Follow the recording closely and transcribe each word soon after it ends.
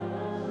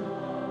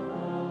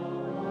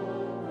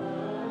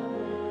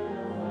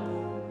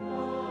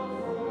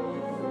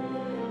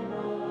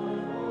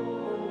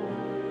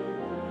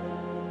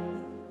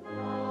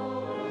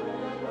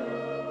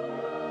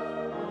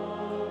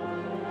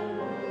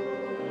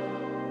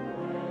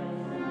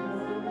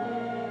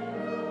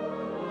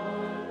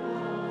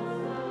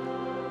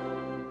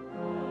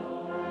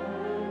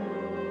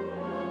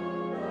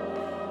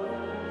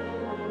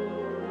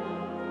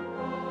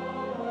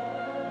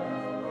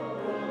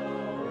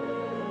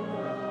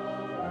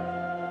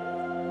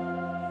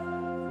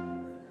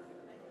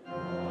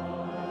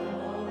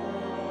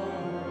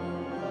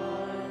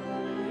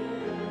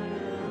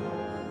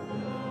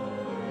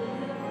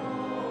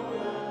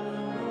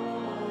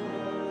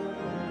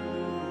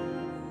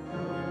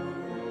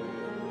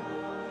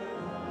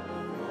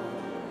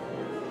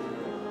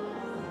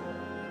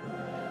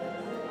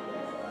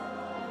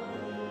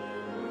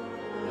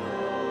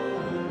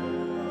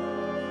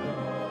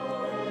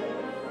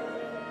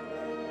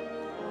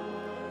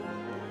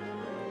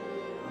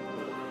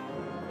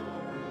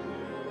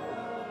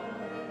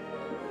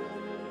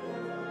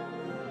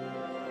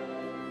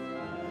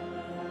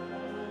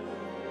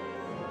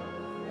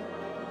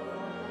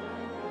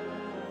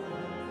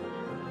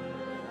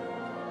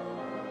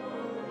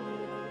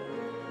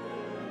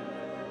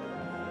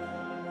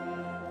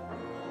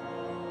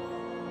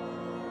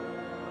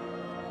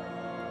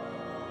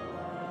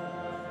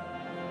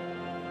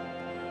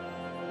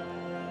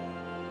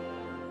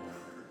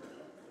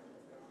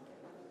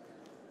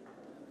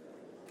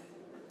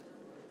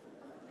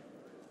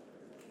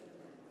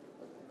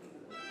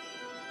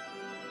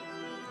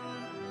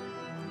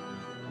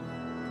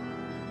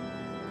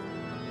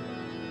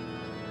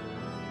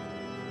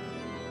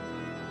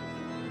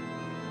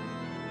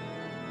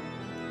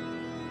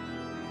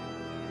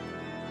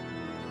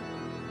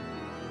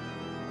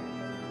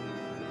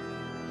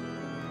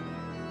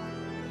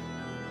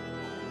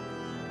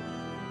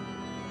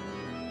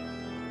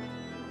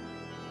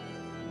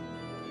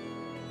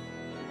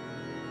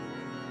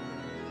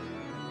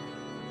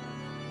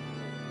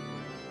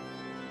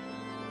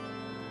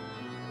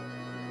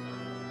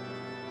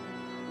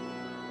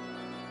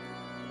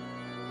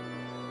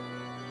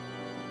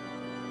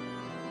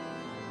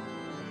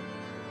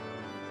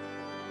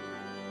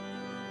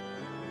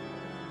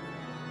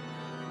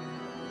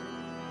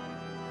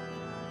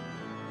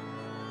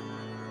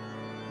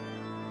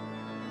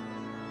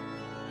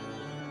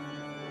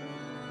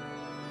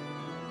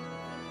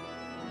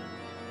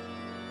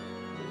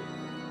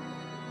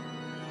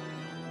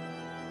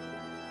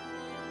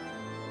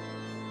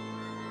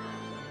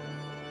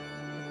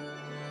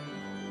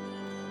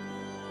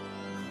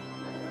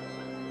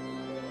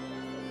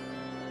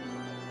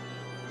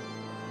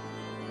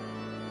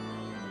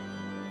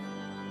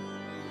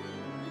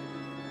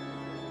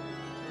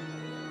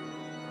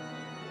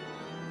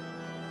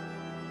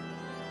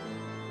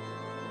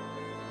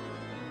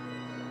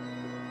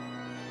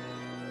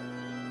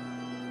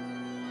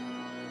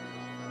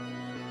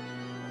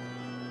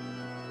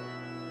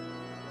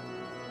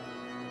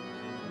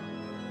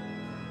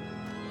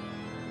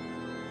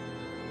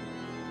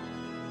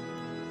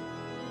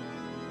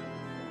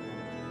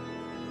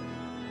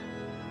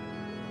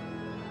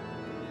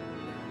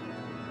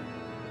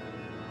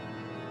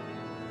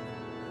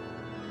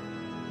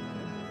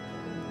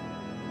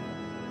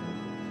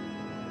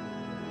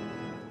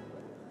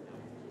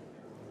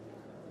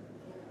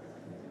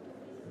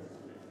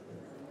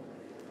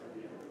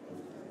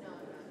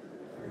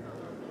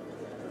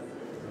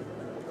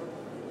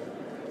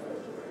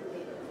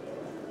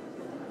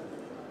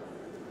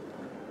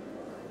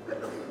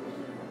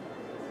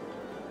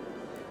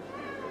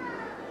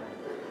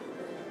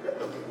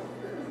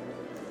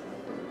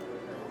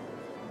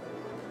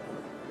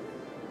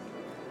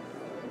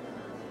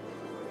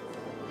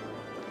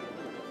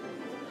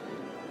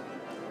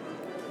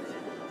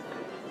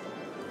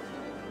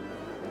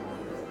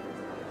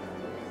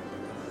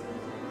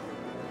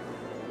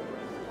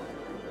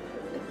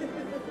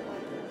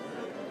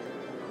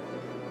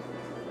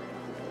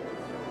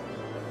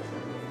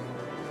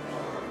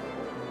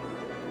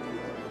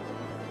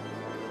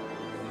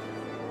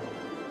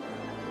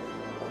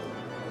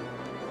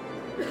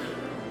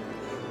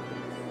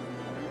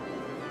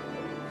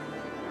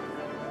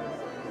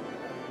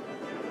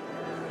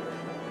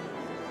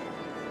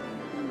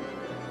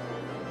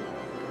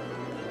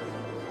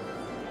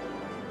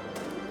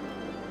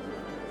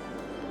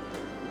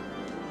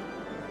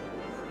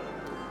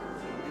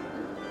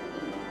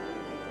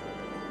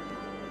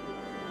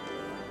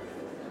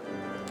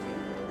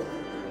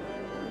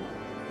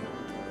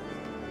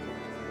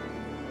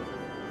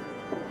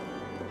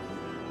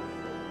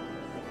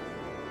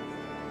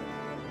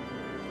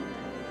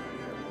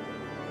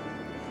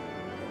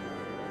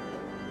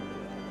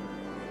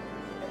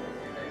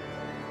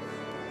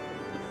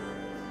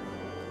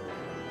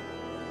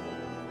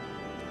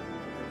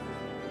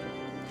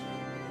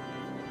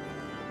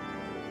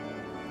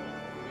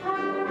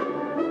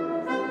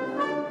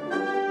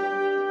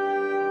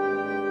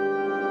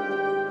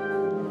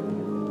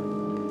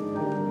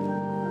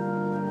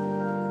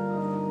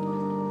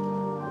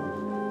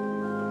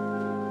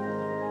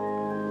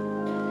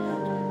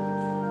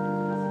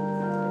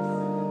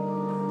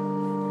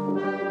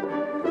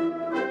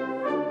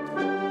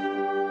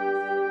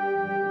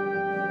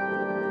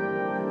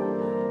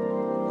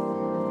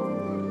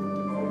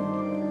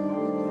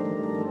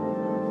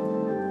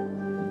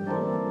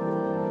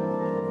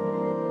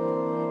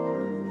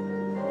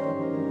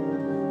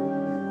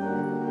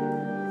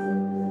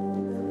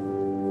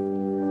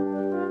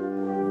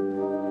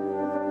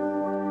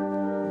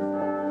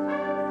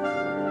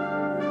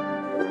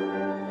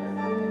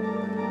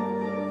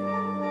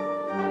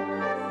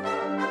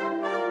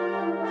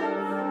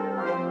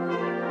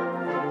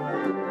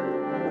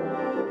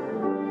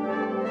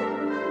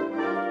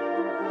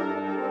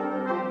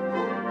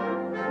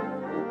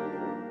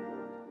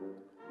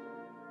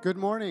Good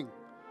morning.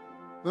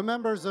 The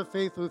members of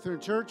Faith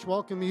Lutheran Church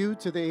welcome you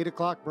to the 8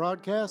 o'clock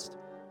broadcast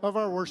of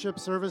our worship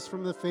service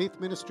from the Faith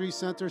Ministry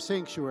Center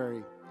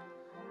Sanctuary.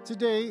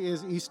 Today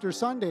is Easter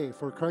Sunday,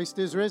 for Christ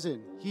is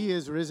risen. He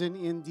is risen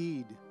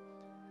indeed.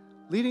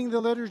 Leading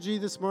the liturgy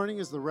this morning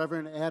is the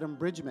Reverend Adam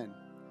Bridgman.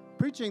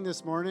 Preaching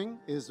this morning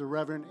is the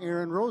Reverend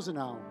Aaron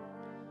Rosenau.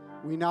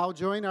 We now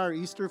join our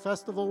Easter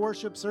Festival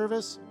worship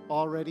service,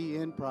 already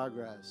in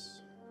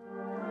progress.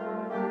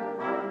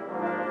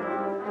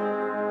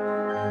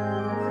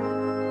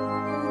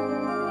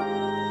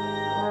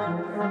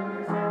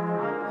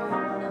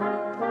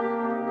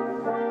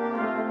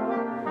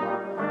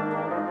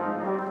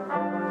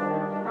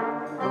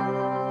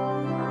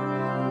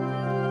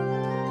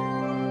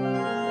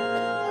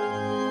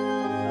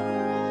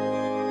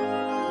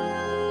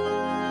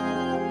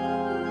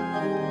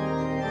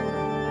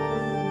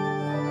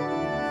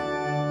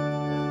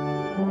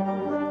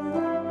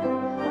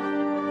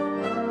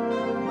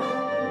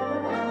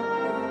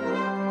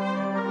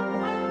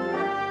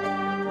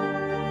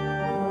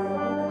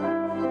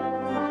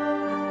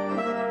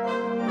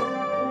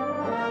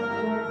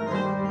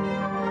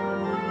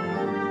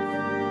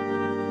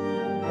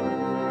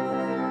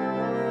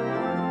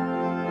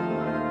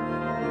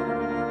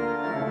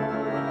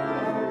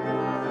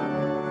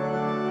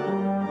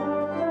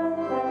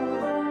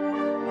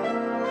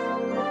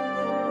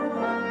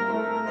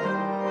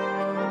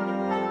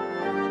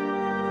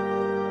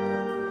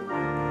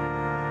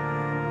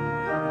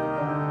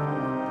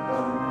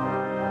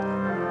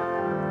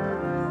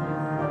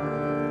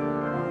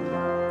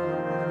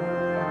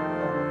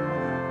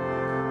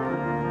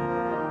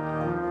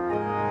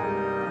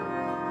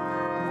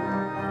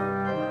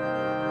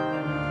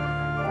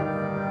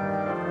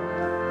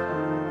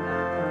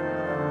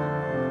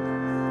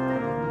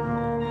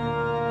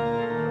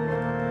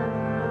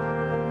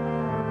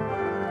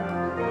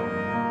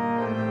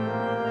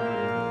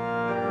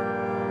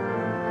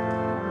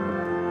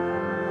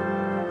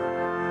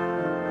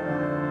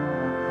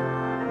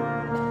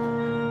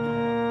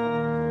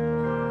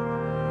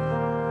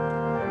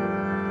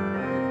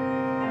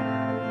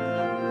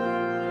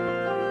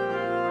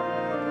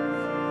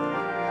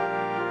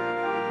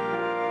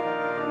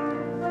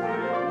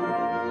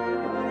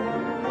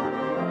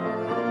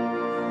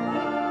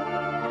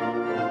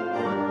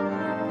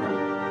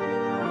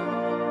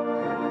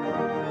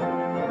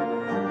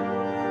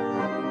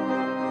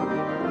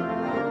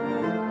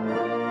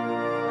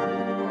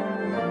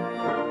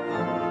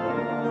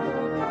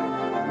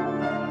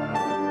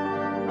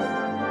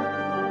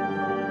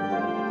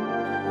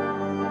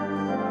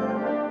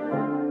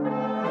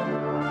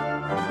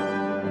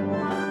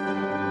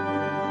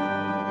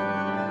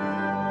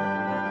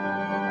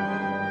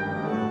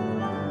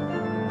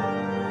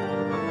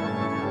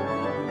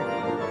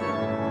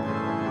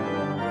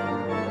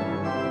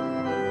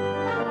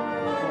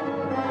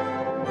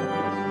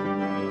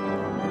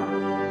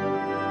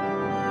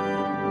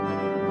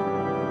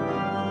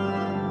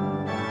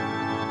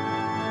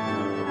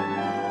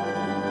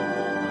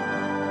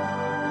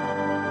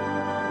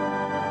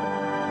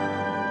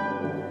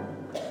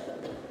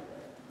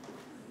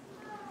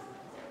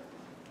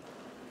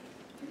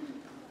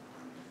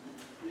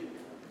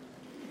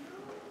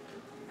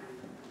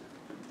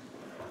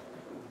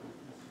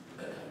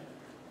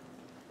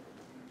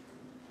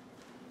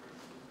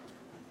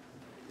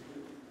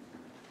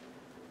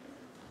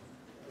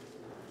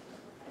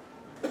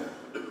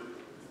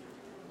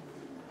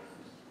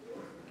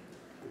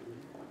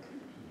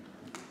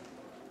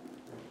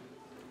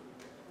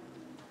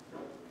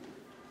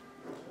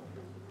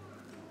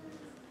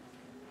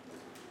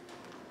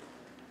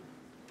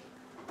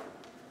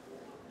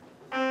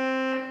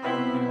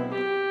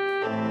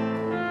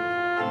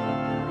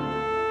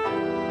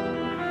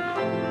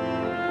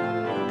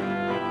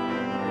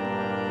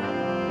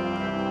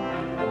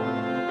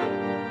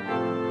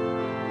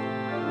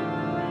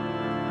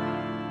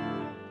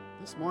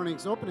 This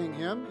morning's opening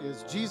hymn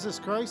is Jesus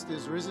Christ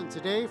is Risen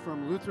Today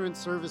from Lutheran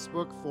Service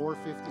Book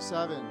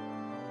 457.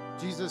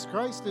 Jesus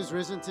Christ is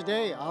risen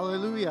today,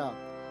 alleluia.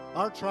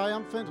 Our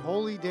triumphant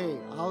holy day,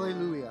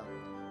 alleluia.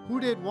 Who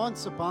did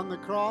once upon the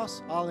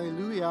cross,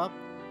 alleluia,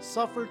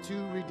 suffer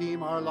to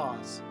redeem our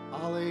loss,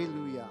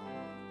 alleluia.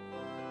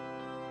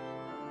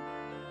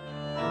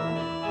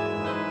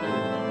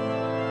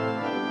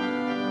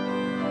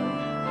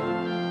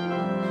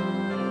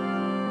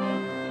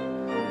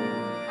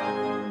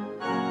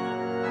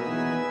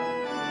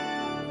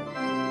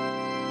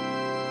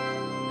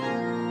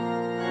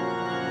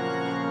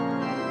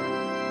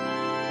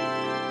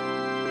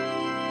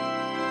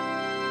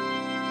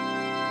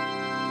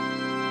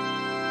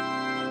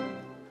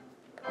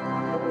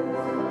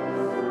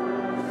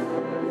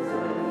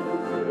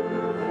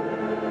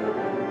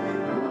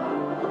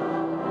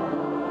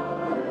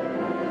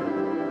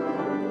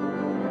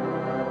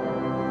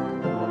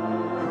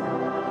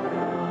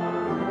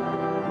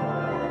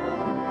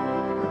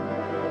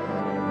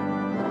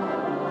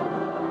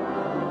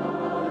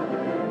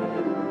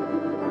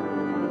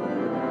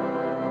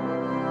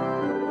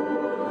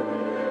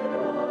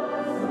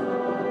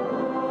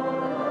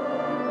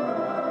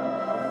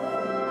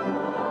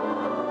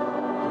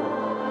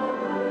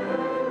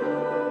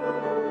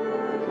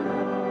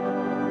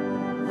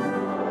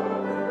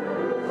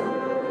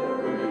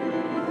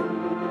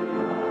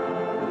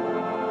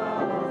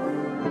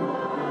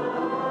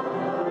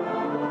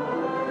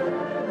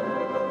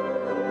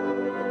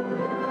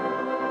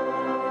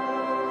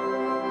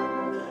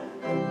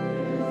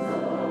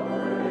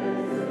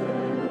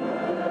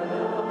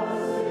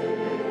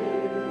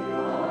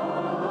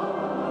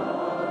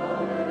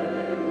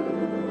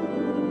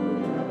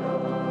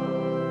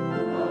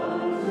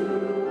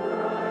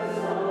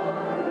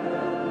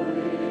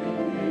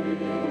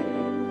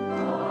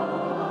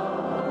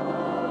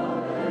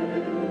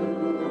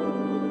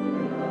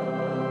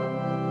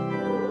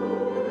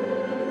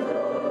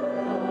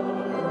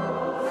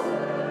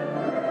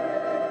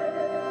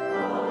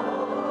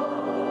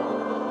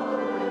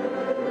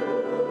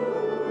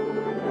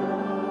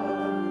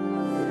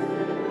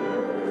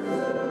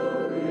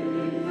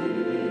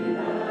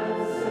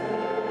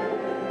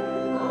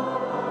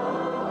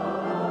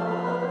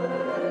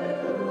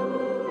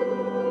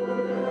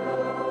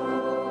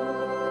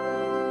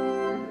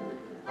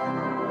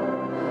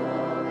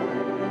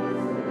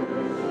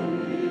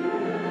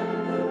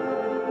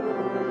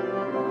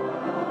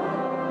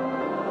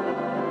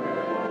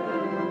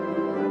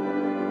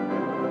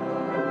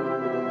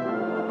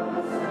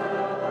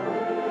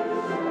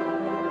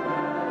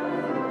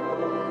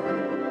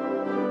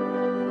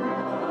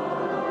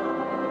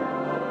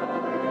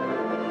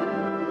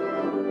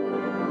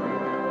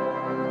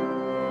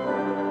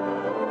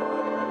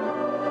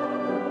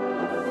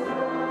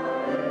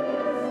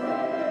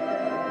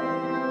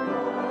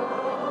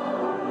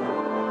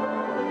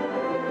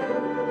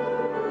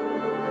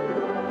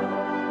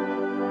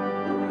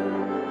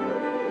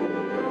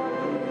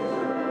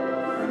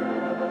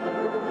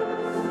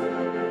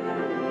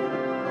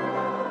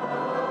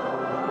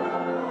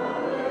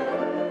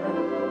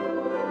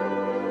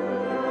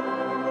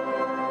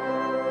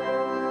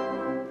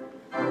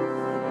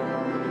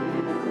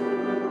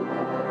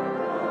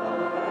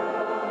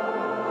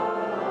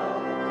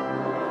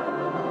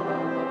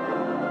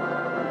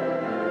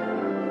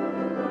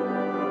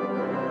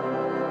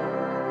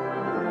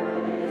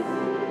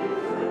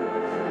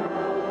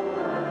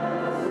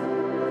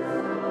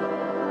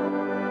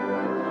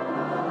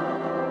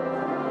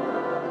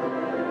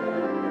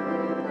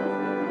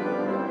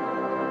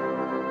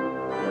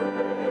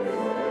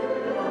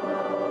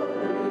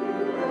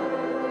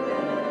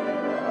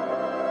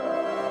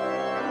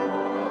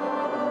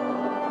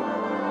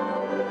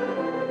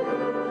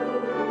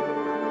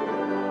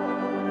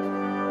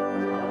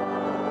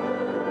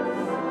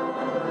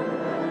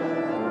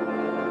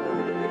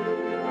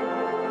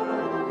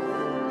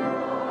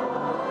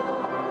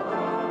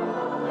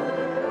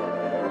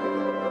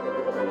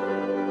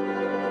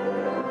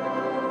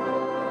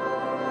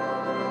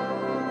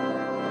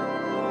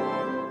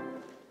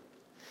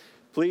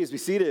 Please be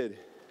seated.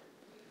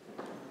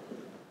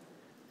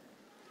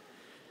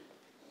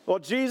 Well,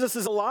 Jesus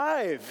is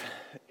alive.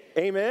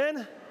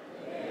 Amen?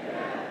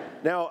 Amen.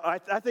 Now,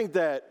 I think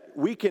that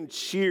we can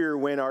cheer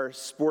when our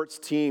sports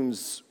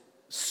teams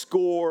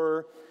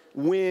score,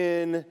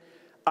 win.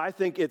 I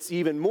think it's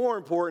even more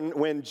important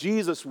when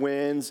Jesus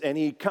wins and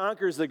he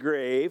conquers the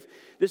grave.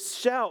 Just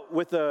shout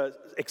with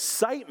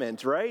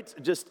excitement, right?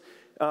 Just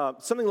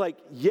something like,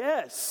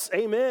 yes,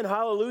 amen,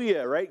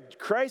 hallelujah, right?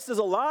 Christ is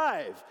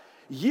alive.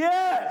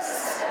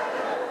 Yes!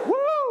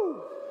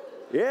 Woo!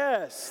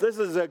 Yes, this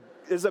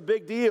is a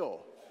big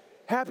deal.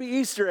 Happy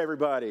Easter,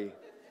 everybody.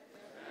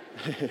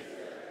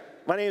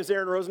 My name is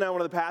Aaron Rosenau,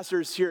 one of the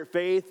pastors here at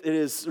Faith. It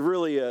is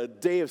really a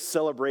day of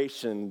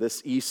celebration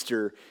this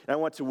Easter, and I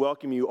want to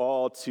welcome you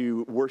all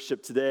to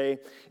worship today.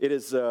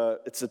 It's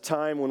a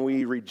time when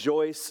we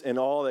rejoice in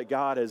all that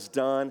God has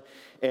done,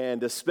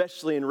 and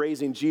especially in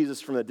raising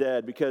Jesus from the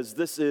dead, because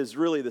this is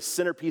really the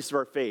centerpiece of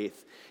our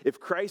faith. If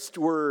Christ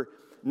were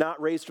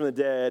not raised from the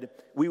dead,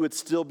 we would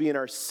still be in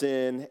our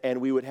sin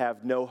and we would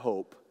have no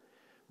hope.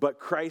 But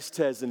Christ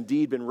has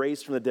indeed been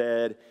raised from the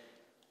dead,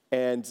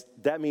 and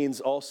that means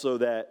also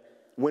that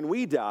when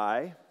we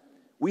die,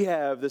 we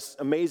have this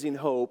amazing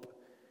hope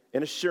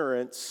and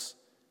assurance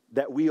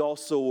that we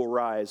also will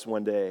rise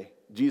one day.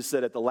 Jesus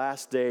said, at the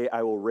last day,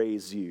 I will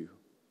raise you.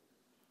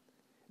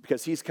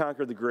 Because he's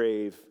conquered the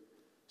grave,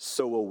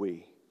 so will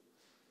we.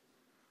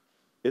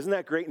 Isn't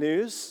that great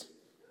news?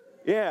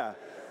 Yeah.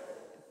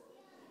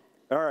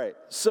 All right,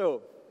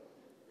 so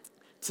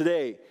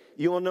today,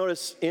 you will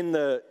notice in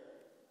the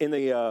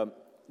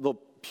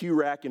little pew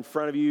rack in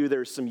front of you,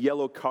 there's some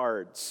yellow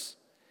cards.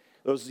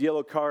 Those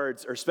yellow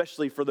cards are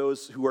especially for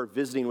those who are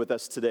visiting with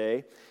us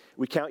today.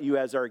 We count you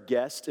as our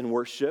guest in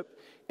worship,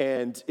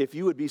 and if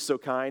you would be so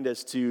kind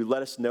as to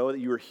let us know that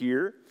you are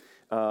here,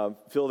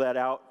 fill that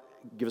out.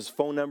 Give us a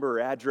phone number or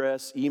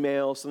address,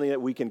 email, something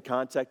that we can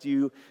contact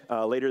you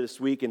later this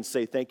week and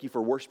say thank you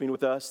for worshiping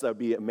with us. That would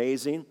be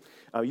amazing.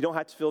 You don't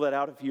have to fill that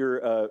out if you're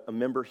a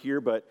member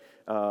here, but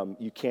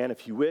you can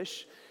if you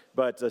wish.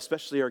 But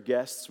especially our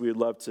guests, we would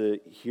love to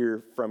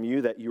hear from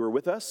you that you were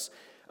with us.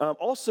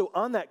 Also,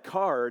 on that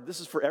card, this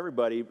is for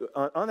everybody,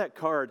 on that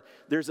card,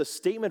 there's a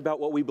statement about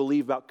what we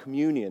believe about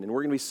communion, and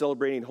we're going to be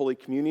celebrating Holy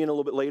Communion a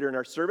little bit later in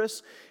our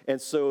service,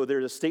 and so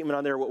there's a statement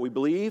on there what we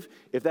believe.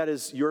 If that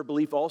is your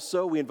belief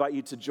also, we invite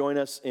you to join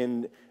us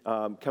in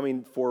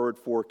coming forward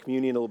for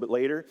communion a little bit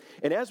later.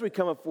 And as we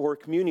come up for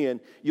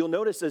communion, you'll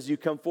notice as you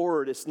come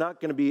forward, it's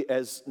not going to be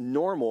as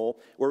normal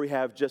where we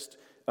have just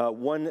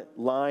one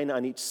line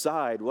on each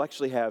side. We'll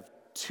actually have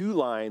two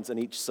lines on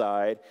each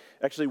side,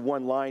 actually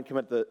one line come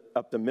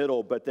up the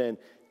middle, but then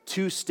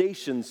two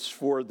stations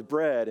for the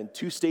bread and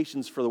two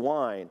stations for the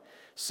wine.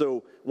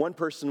 So one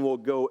person will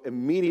go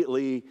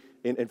immediately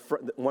in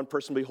front, one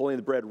person will be holding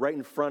the bread right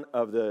in front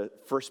of the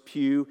first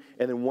pew,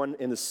 and then one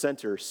in the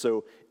center.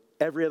 So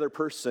every other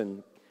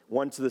person,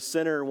 one to the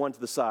center, one to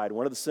the side,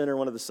 one to the center,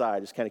 one to the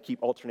side, just kind of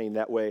keep alternating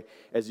that way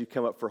as you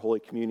come up for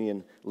Holy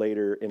Communion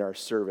later in our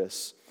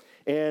service.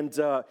 And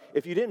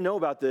if you didn't know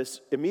about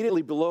this,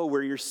 immediately below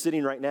where you're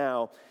sitting right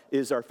now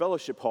is our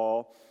fellowship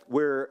hall,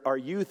 where our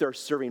youth are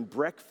serving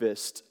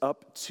breakfast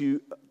up to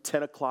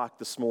 10 o'clock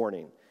this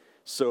morning.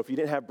 So if you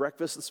didn't have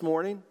breakfast this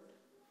morning,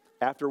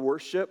 after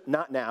worship,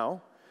 not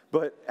now,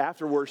 but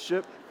after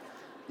worship,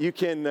 you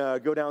can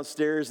go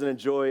downstairs and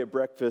enjoy a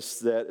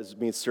breakfast that is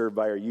being served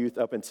by our youth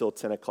up until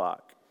 10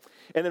 o'clock.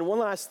 And then one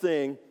last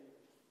thing,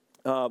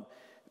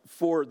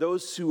 for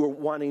those who are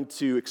wanting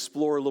to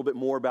explore a little bit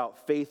more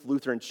about Faith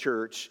Lutheran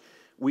Church,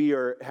 we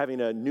are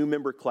having a new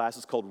member class.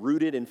 It's called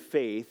Rooted in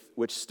Faith,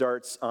 which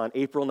starts on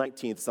April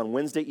 19th. It's on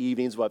Wednesday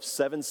evenings. We'll have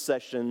 7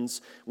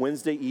 sessions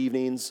Wednesday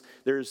evenings.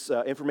 There's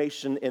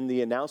information in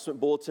the announcement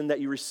bulletin that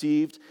you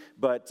received,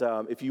 but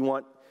if you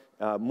want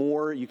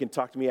more, you can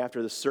talk to me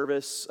after the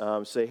service.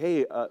 Say,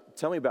 hey,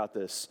 tell me about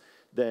this.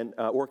 Then,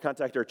 or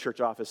contact our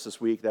church office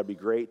this week. That'd be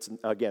great.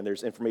 Again,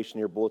 there's information in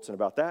your bulletin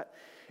about that.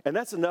 And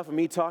that's enough of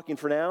me talking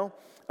for now.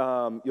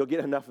 You'll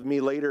get enough of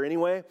me later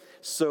anyway.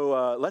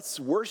 So let's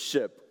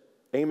worship.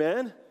 Amen?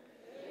 Amen?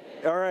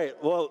 All right.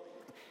 Well,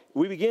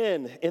 we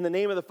begin in the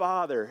name of the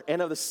Father,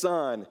 and of the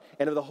Son,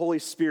 and of the Holy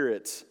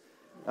Spirit.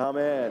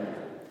 Amen.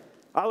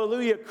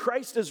 Hallelujah.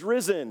 Christ is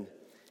risen.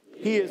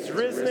 He is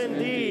risen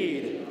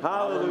indeed.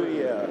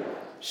 Hallelujah.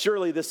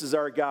 Surely this is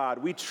our God.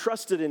 We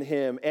trusted in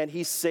him, and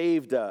he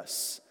saved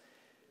us.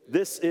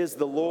 This is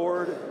the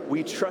Lord.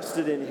 We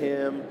trusted in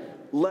him.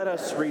 Let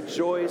us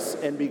rejoice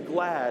and be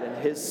glad in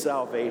his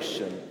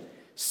salvation.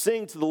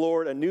 Sing to the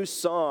Lord a new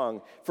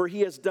song, for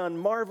he has done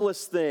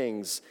marvelous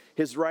things.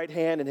 His right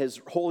hand and his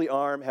holy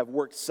arm have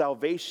worked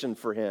salvation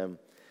for him.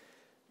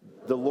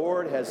 The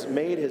Lord has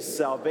made his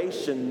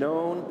salvation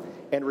known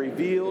and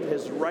revealed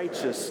his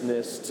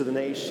righteousness to the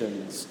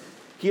nations.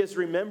 He has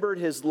remembered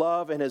his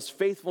love and his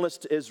faithfulness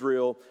to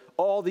Israel.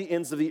 All the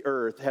ends of the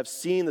earth have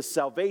seen the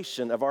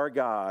salvation of our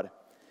God.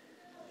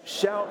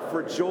 Shout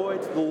for joy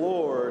to the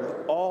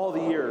Lord, all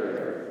the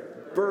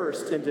earth.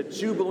 Burst into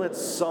jubilant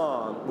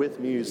song with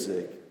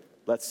music.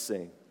 Let's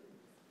sing.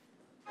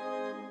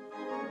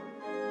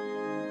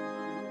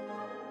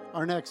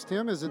 Our next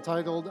hymn is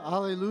entitled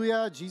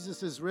Alleluia,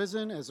 Jesus is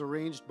Risen, as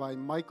arranged by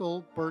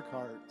Michael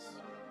Burkhardt.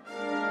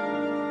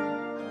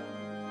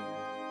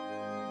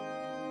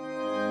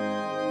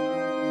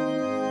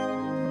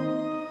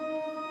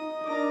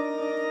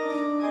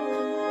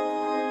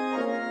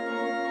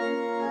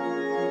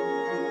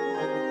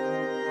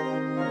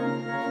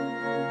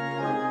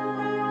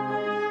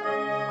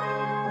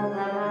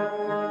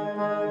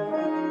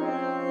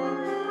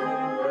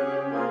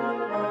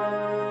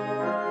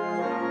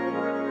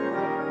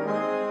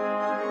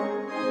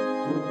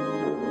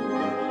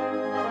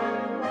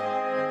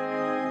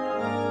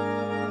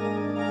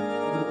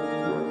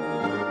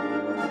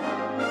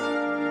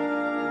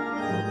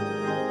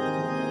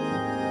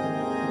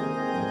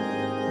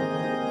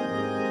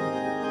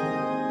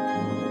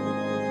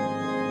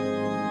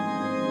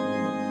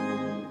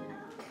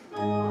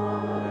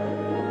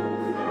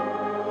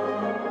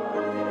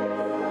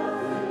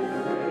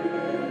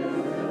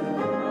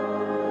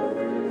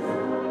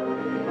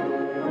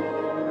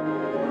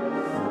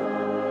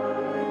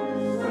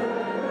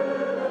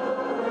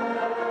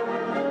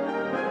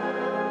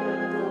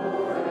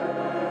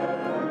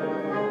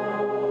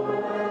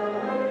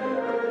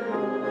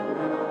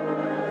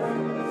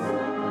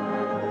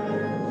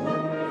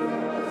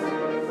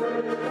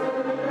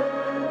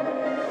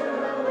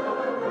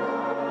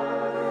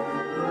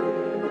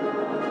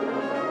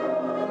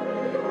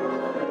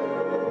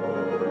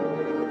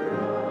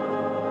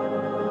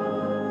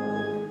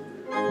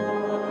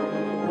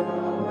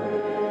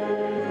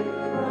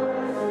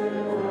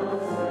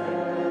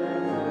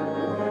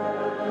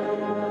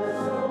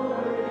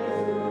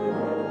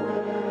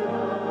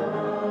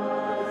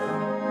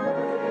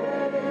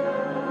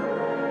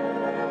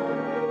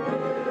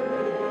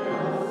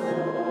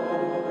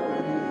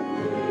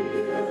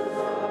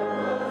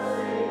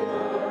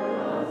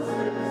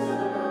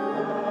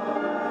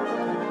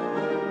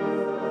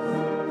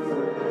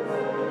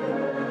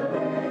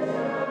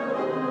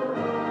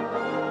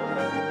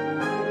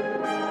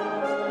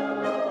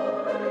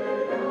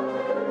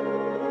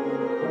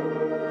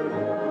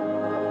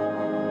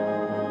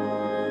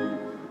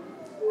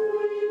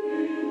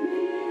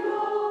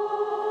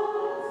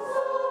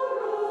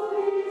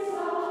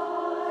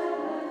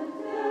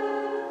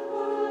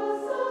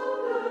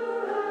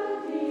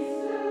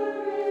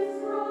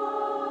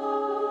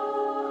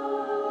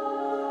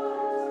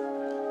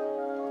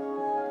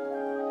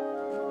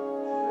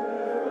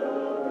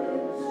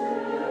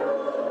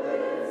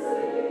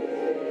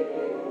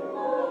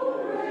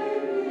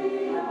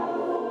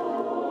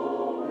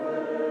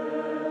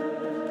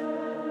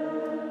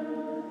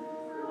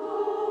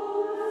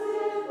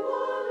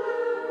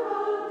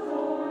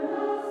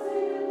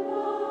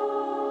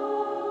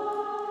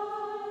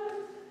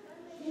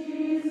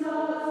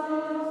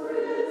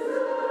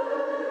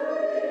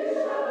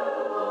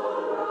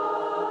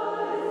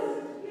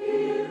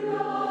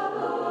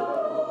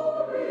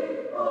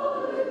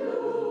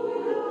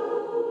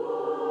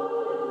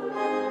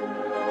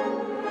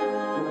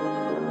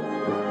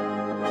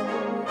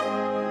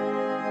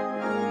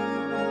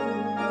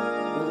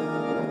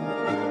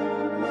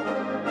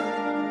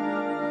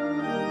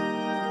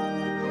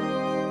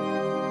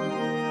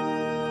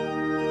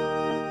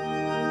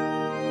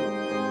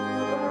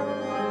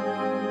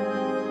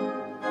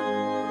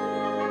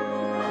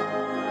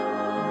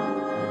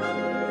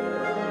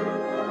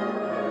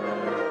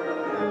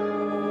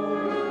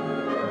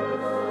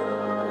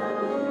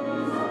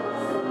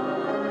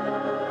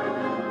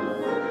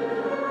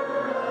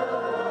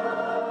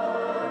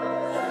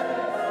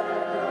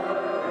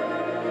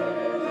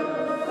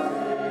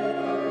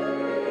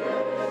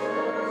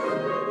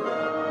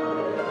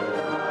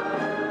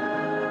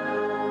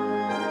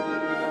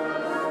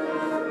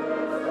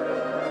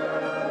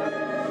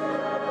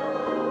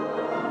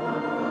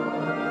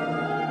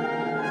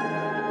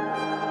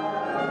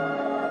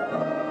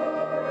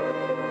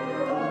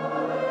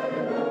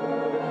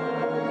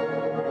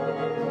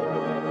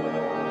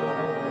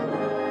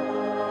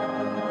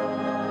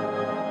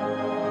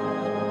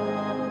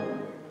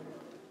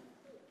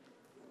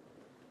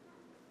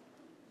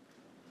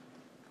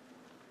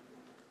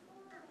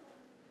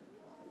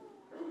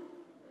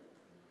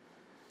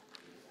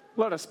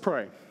 Let us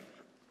pray.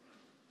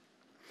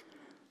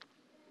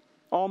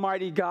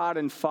 Almighty God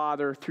and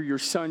Father, through your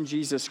Son,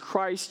 Jesus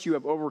Christ, you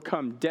have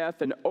overcome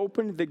death and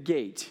opened the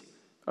gate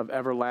of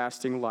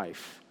everlasting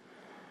life.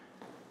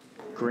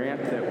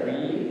 Grant that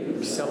we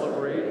who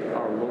celebrate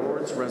our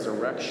Lord's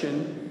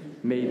resurrection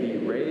may be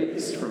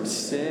raised from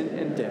sin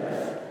and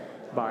death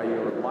by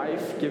your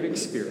life-giving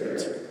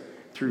Spirit,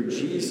 through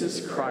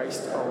Jesus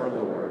Christ our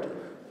Lord,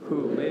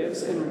 who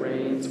lives and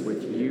reigns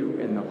with you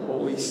in the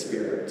Holy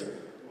Spirit,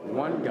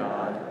 one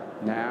God,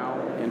 now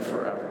and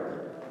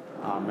forever.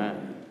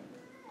 Amen.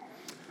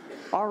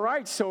 All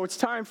right, so it's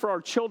time for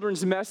our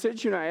children's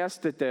message, and I ask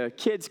that the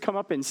kids come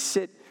up and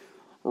sit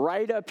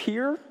right up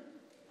here,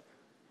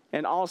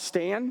 and I'll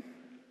stand,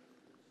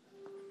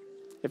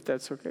 if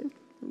that's okay.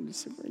 Let me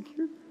sit right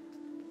here.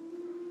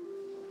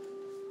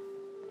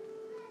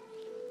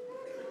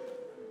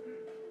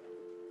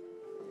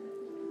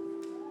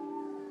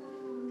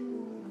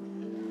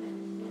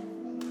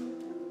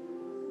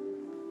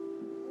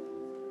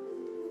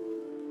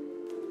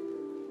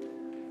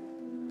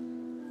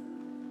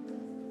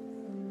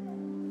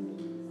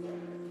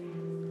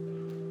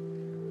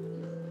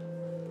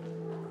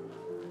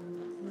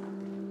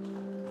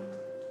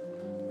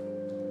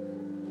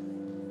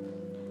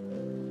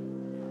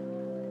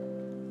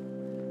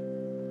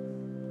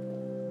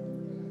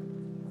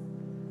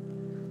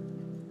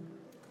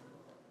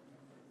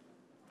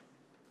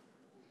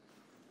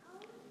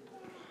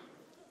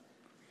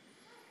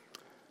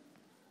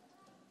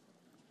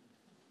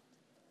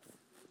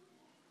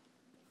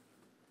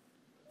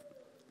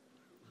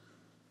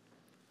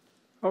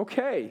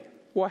 Okay,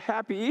 well,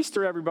 happy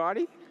Easter,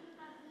 everybody.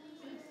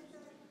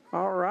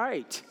 All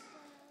right.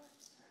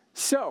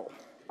 So,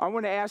 I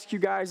want to ask you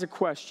guys a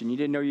question. You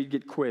didn't know you'd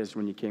get quizzed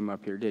when you came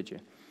up here, did you?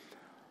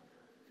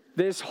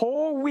 This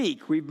whole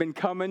week, we've been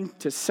coming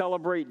to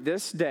celebrate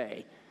this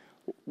day.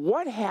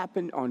 What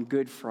happened on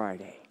Good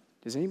Friday?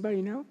 Does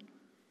anybody know?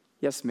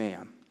 Yes,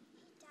 ma'am.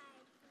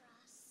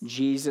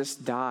 Jesus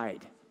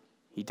died.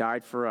 He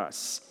died for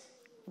us.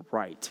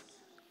 Right.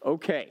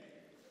 Okay.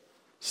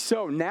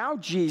 So now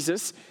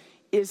Jesus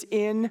is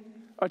in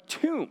a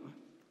tomb.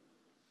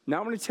 Now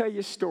I'm going to tell you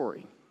a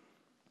story.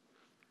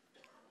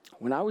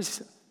 When I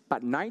was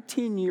about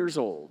 19 years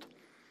old,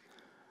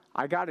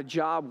 I got a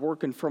job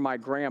working for my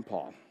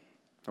grandpa,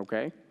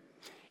 okay?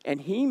 And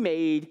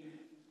he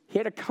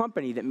had a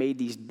company that made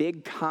these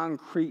big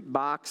concrete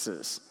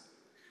boxes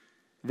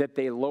that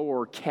they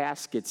lower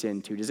caskets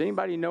into. Does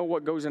anybody know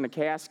what goes in a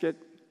casket?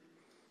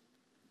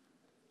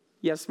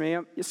 Yes,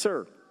 ma'am? Yes,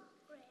 sir.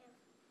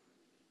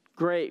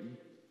 Great.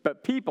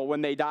 But people,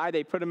 when they die,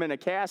 they put them in a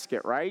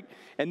casket, right?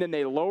 And then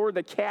they lower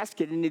the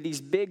casket into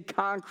these big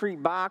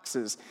concrete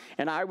boxes,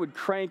 and I would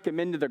crank them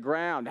into the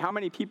ground. How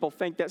many people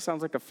think that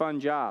sounds like a fun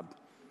job?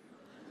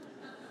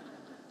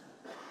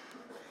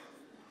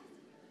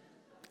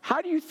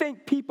 How do you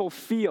think people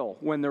feel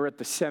when they're at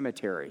the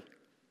cemetery?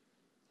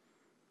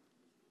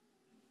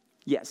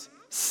 Yes,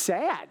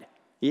 sad.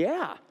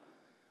 Yeah.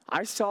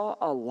 I saw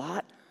a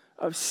lot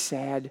of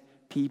sad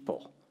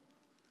people.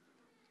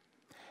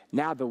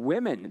 Now, the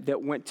women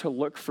that went to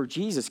look for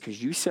Jesus, because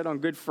you said on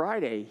Good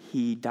Friday,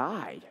 he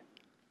died,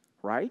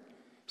 right?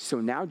 So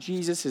now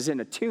Jesus is in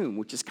a tomb,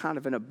 which is kind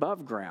of an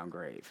above-ground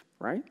grave,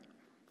 right?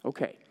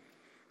 Okay.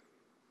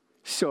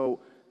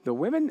 So the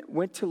women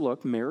went to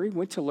look, Mary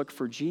went to look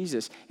for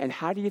Jesus, and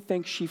how do you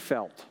think she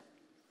felt?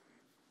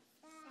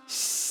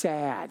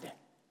 Sad.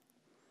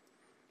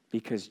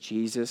 Because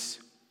Jesus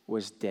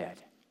was dead.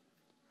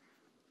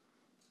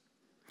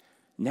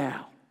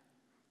 Now,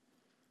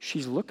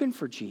 she's looking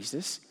for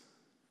Jesus,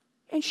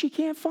 and she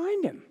can't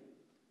find him.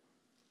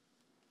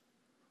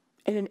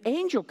 And an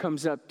angel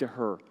comes up to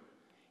her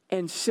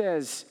and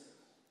says,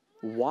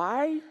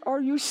 "Why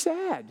are you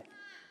sad?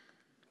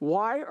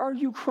 Why are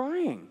you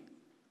crying?"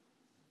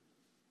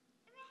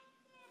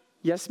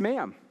 Yes,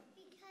 ma'am.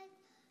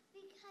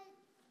 Because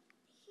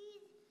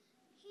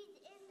he's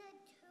in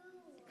the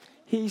tomb.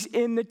 He's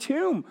in the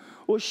tomb.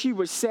 Well, she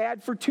was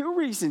sad for two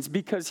reasons: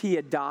 because he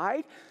had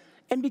died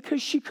and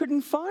because she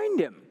couldn't find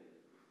him.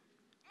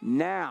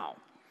 Now,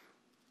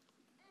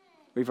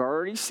 we've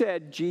already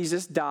said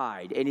Jesus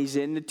died and he's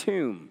in the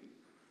tomb.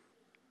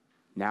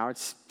 Now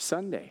it's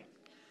Sunday.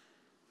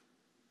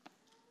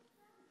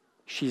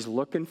 She's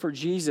looking for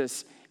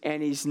Jesus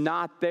and he's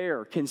not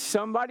there. Can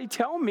somebody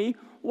tell me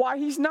why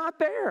he's not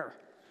there?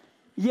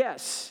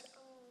 Yes.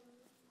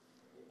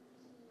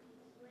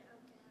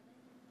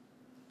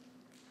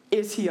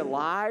 Is he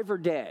alive or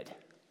dead?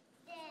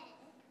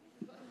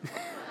 Dead.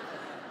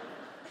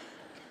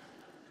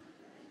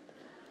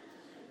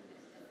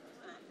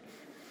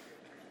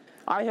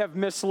 I have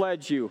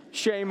misled you.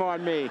 Shame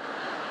on me.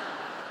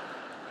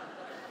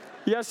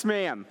 Yes,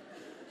 ma'am.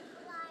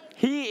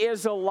 He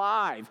is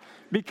alive.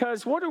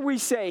 Because what do we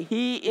say?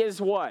 He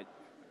is what?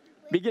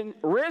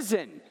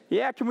 Risen.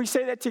 Yeah, can we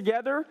say that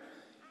together?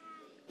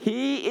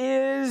 He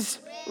is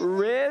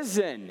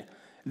risen.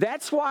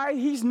 That's why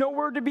he's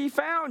nowhere to be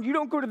found. You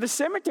don't go to the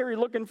cemetery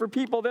looking for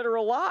people that are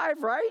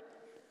alive, right?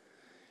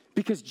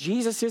 Because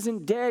Jesus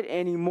isn't dead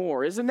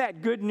anymore. Isn't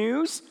that good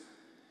news?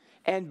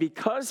 And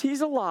because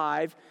he's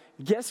alive,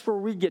 guess where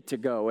we get to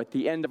go at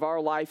the end of our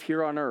life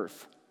here on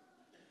earth?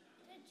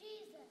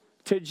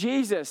 To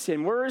Jesus.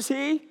 And where is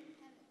he?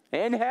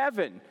 In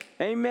heaven.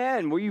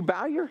 Amen. Will you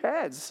bow your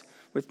heads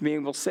with me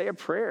and we'll say a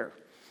prayer?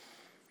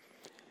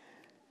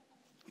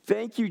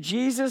 Thank you,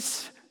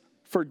 Jesus,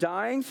 for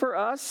dying for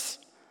us,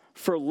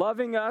 for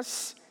loving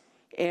us,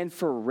 and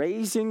for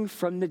raising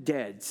from the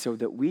dead so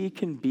that we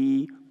can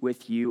be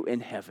with you in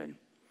heaven.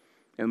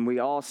 And we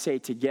all say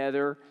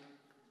together,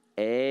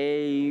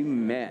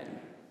 amen.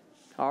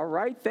 All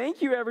right,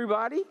 thank you,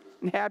 everybody,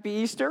 and happy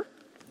Easter.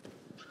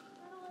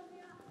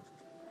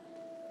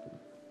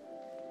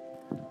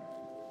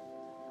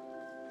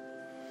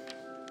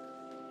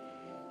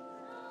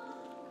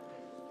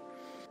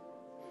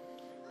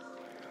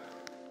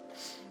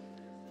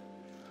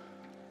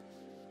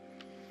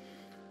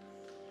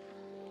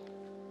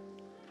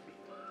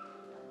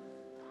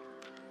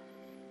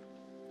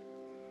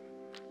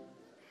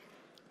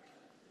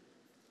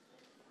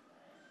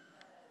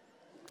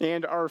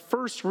 And our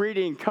first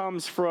reading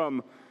comes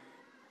from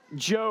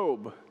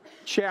Job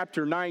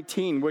chapter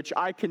 19, which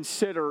I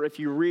consider, if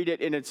you read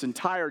it in its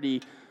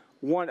entirety,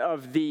 one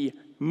of the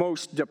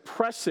most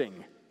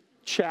depressing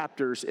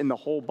chapters in the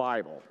whole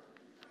Bible,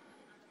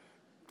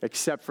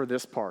 except for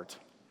this part.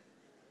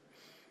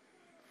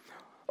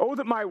 Oh,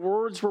 that my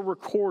words were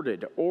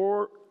recorded,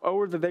 or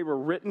that they were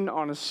written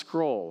on a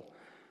scroll,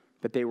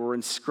 that they were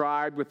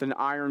inscribed with an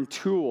iron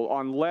tool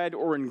on lead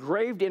or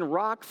engraved in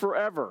rock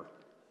forever.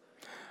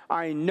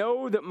 I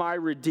know that my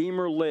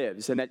Redeemer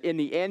lives, and that in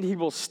the end he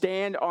will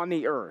stand on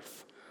the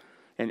earth.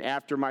 And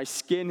after my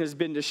skin has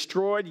been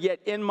destroyed, yet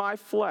in my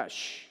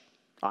flesh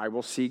I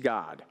will see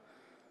God.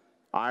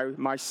 I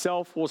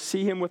myself will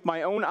see him with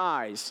my own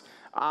eyes,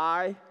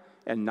 I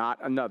and not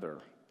another.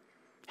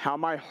 How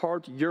my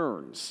heart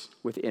yearns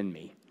within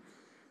me.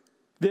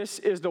 This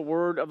is the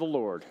word of the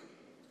Lord.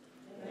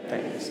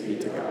 Thanks be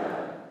to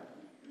God.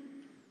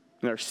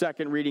 And our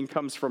second reading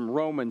comes from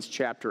Romans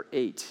chapter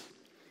 8.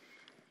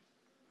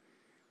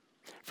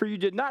 For you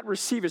did not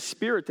receive a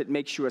spirit that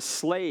makes you a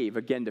slave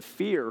again to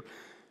fear,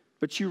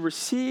 but you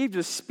received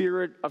the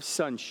spirit of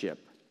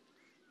sonship.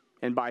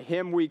 And by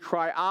him we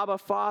cry, Abba,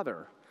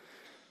 Father.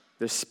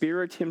 The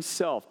Spirit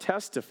himself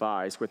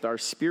testifies with our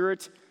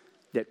spirit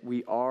that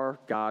we are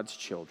God's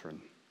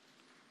children.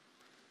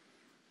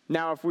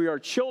 Now, if we are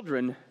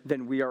children,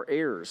 then we are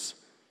heirs,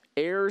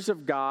 heirs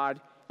of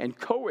God and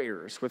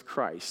co-heirs with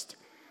Christ,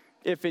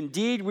 if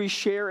indeed we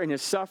share in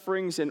his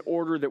sufferings in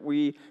order that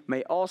we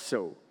may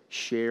also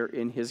share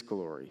in his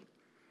glory.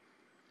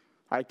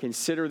 I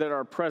consider that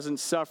our present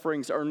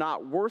sufferings are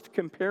not worth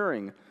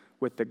comparing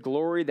with the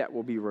glory that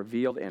will be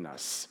revealed in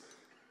us.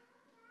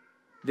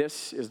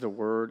 This is the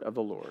word of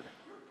the Lord.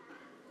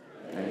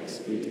 Thanks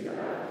be to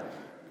God.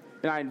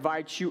 And I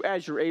invite you,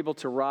 as you're able,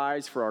 to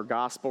rise for our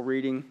gospel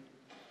reading.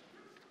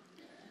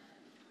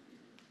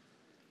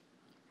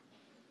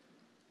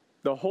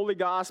 The Holy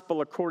Gospel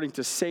according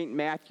to St.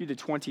 Matthew, the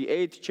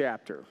 28th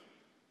chapter.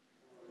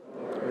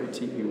 Glory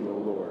to you, O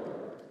Lord.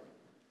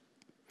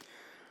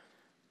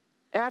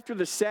 After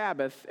the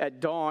Sabbath at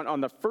dawn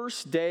on the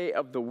first day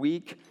of the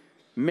week,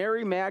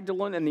 Mary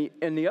Magdalene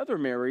and the other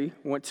Mary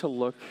went to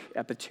look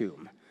at the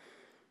tomb.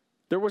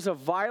 There was a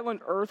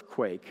violent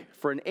earthquake,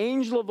 for an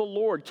angel of the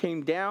Lord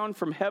came down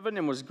from heaven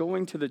and was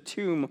going to the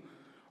tomb,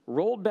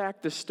 rolled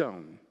back the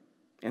stone,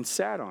 and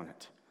sat on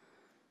it.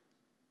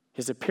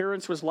 His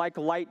appearance was like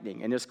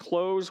lightning, and his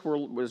clothes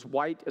was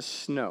white as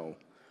snow.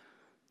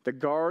 The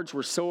guards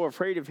were so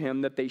afraid of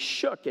him that they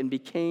shook and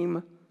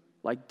became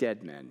like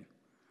dead men.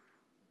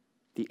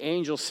 The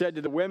angel said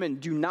to the women,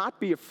 "Do not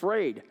be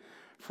afraid,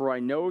 for I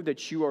know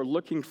that you are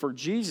looking for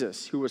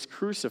Jesus who was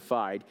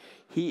crucified.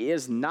 He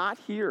is not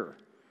here.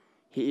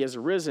 He is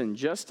risen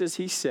just as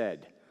he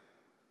said.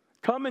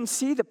 Come and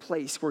see the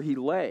place where he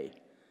lay.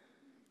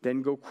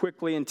 Then go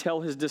quickly and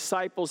tell his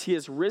disciples he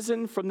is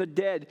risen from the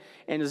dead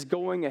and is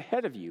going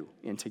ahead of you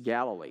into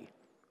Galilee.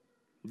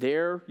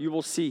 There you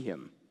will see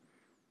him.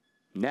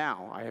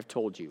 Now I have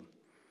told you."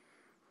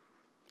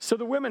 So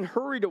the women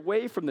hurried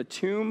away from the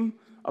tomb,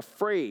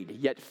 afraid,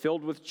 yet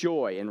filled with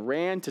joy, and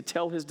ran to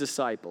tell his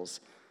disciples.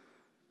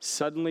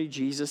 Suddenly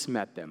Jesus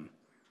met them.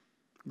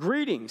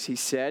 "Greetings," he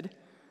said.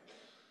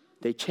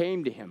 They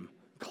came to him,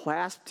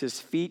 clasped his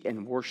feet,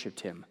 and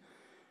worshiped him.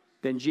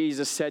 Then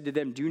Jesus said to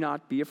them, "Do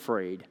not be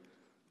afraid.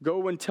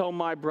 Go and tell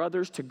my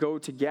brothers to go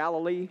to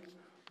Galilee,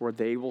 where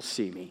they will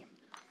see me."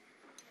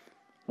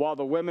 While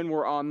the women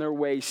were on their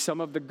way,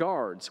 some of the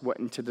guards went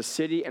into the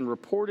city and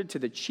reported to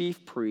the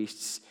chief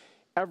priests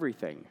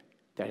everything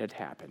that had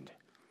happened.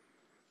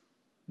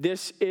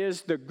 This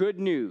is the good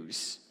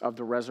news of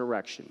the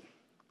resurrection.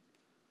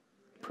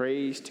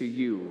 Praise to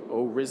you,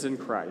 O risen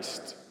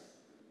Christ.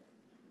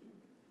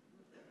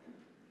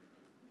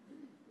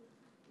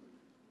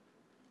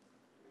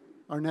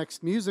 Our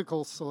next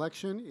musical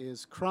selection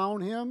is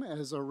Crown Him,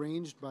 as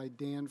arranged by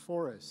Dan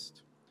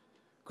Forrest.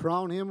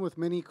 Crown him with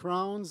many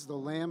crowns, the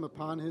Lamb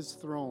upon his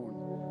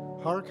throne.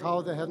 Hark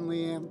how the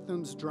heavenly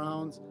anthems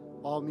drowns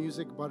all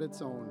music but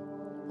its own.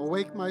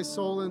 Awake my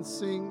soul and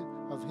sing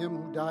of him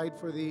who died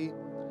for thee,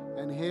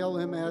 and hail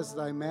him as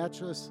thy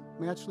matchless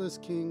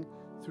King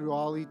through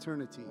all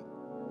eternity.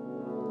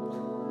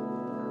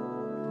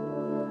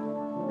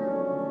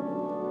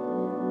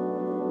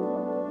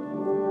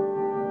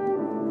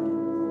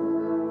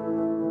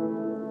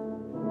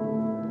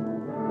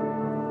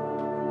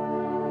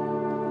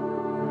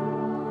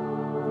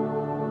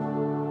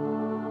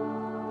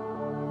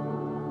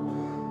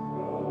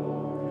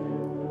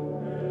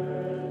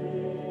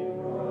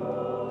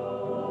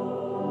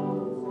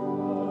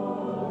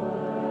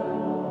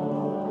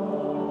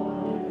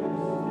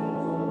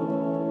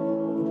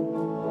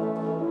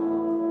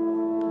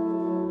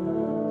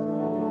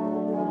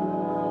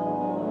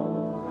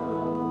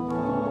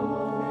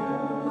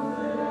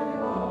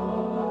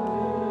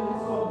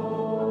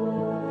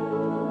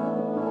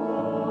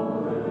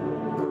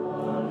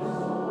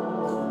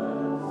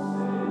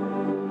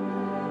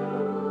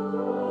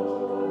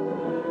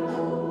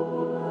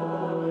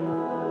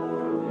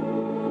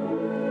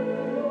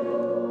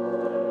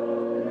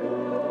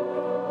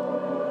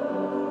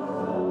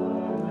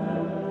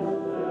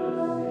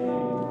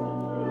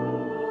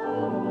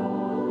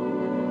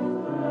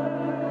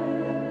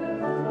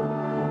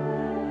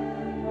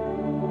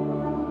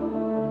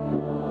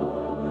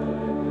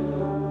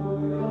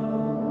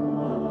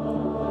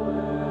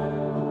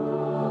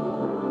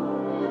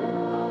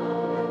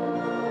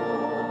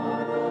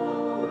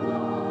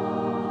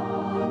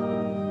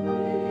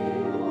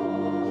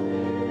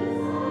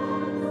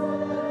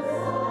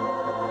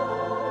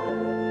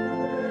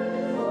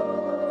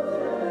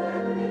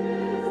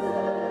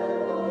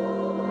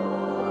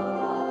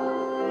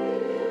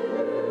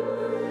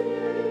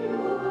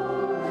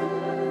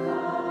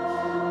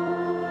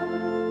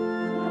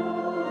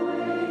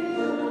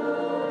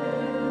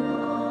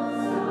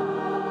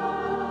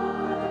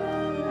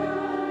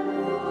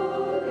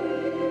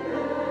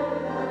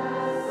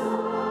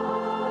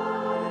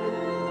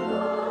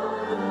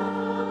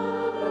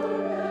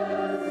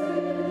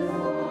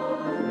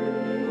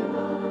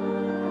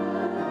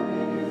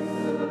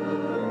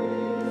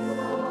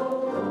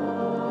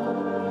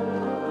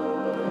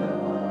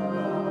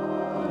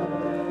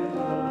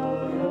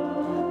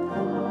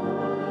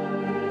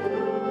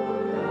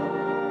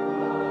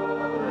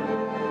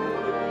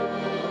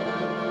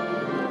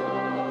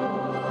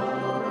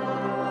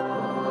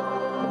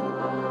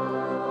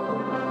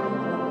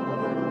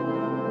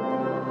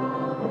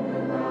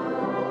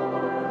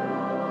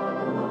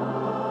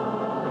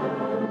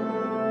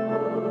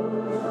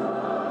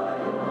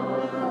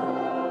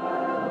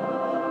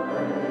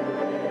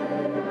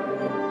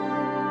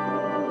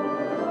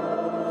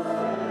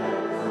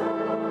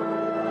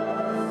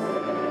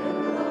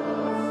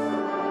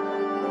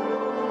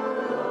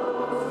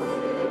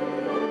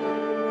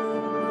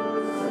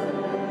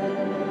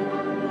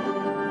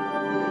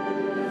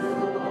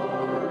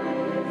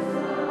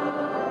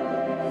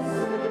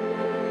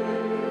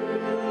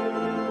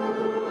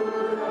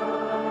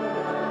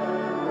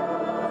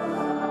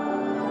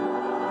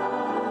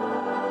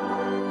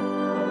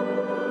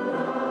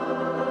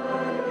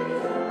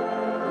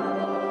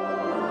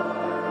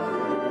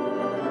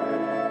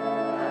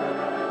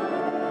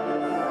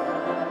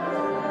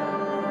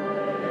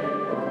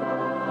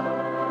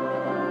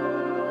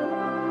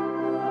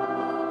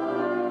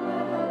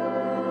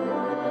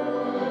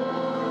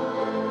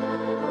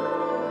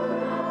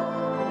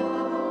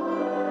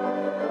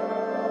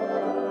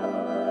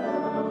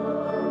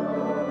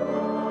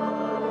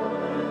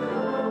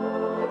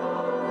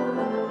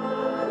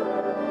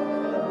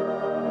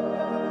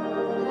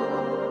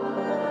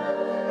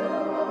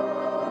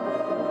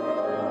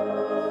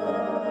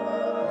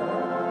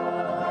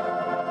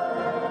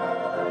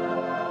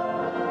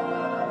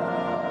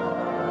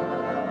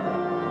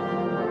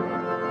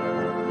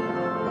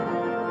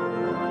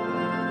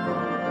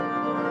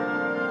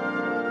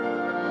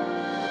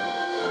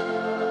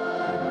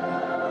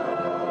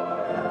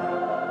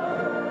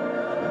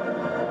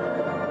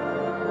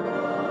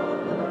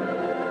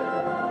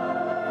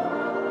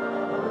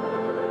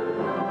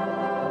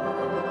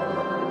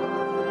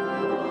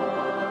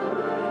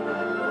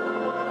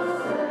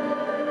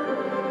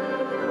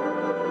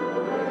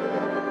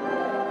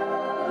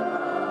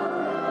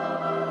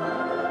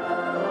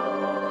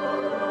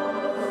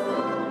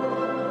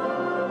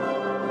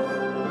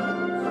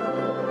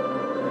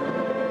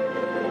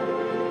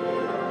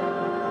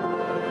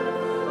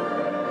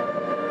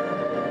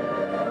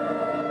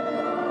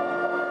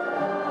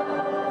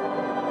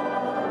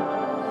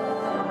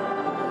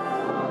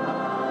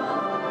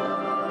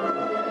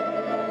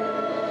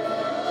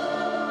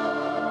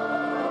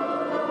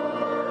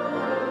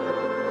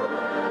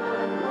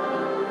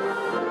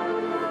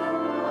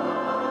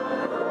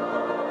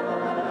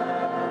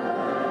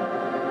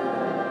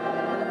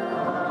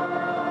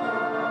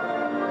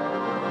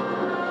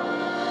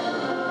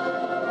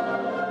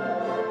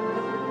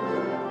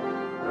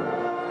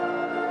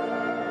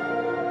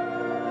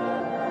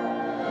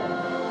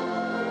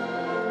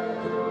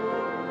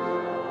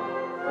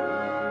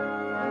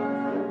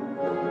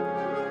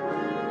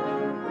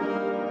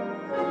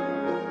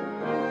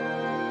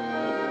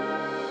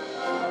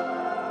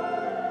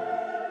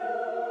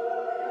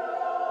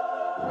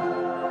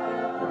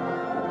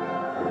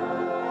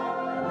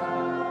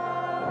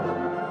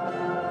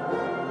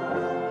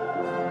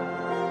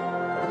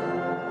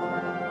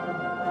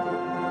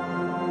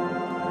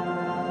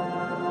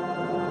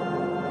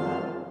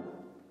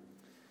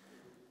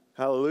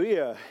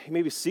 Hallelujah. You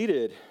may be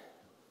seated.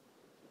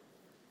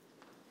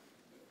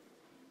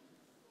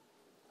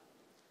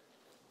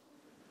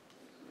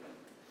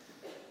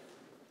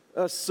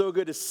 It's so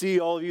good to see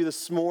all of you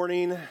this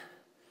morning.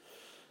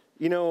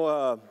 You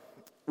know,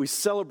 we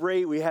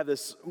celebrate, we have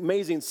this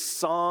amazing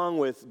song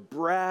with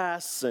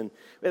brass, and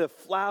we have the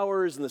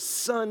flowers and the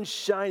sun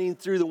shining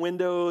through the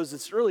windows.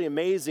 It's really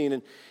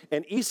amazing,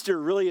 and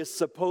Easter really is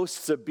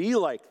supposed to be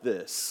like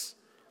this.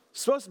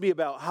 It's supposed to be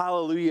about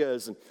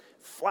hallelujahs and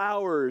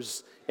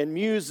flowers and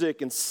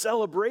music and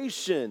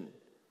celebration.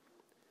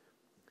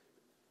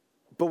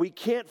 But we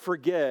can't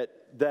forget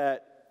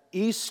that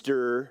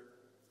Easter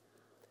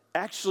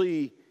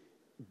actually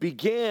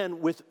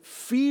began with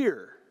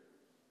fear.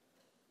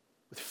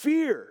 With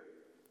fear.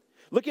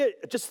 Look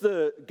at just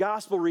the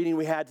gospel reading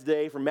we had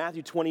today from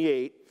Matthew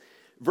 28.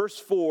 Verse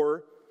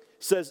 4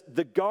 says,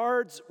 "The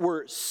guards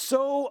were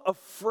so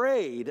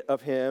afraid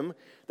of him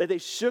that they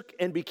shook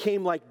and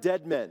became like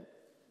dead men."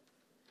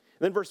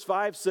 Then verse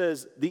 5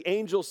 says, "The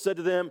angel said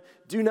to them,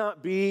 'Do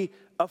not be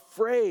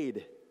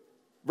afraid.'"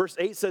 Verse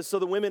 8 says, "So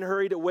the women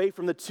hurried away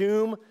from the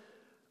tomb,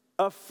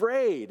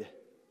 afraid."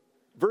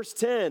 Verse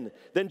 10,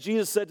 "Then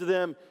Jesus said to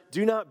them,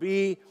 'Do not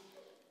be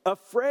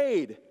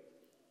afraid.'"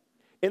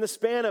 In the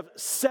span of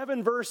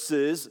 7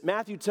 verses,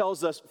 Matthew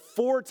tells us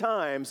 4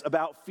 times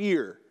about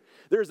fear.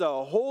 There's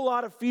a whole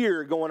lot of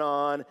fear going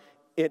on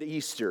at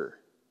Easter.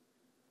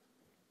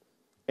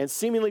 And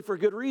seemingly for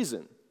good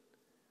reason.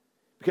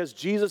 Because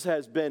Jesus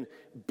has been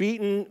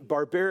beaten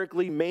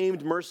barbarically,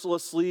 maimed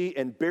mercilessly,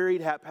 and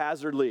buried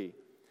haphazardly.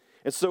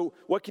 And so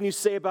what can you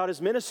say about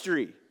his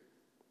ministry?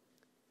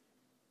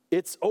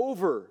 It's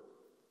over.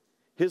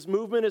 His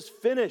movement is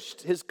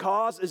finished. His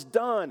cause is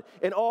done.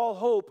 And all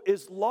hope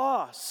is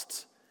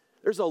lost.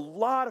 There's a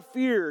lot of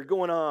fear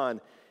going on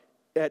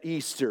at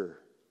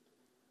Easter.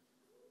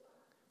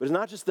 But it's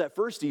not just that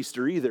first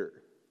Easter either.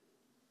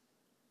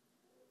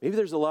 Maybe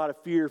there's a lot of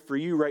fear for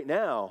you right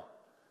now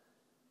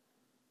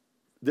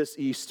this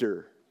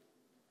Easter.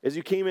 As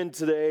you came in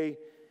today,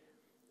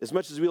 as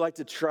much as we like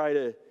to try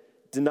to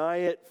deny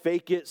it,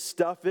 fake it,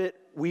 stuff it,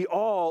 we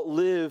all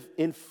live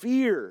in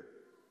fear.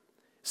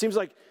 Seems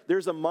like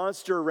there's a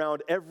monster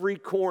around every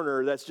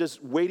corner that's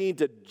just waiting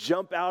to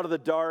jump out of the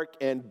dark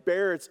and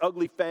bare its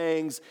ugly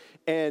fangs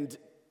and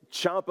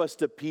chomp us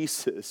to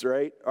pieces,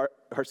 right?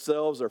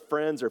 Ourselves, our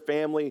friends, our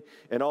family,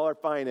 and all our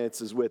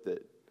finances with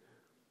it.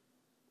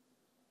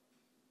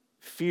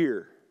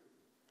 Fear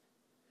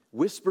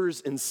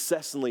whispers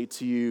incessantly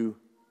to you,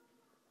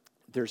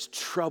 there's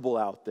trouble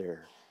out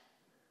there.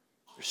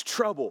 There's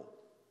trouble.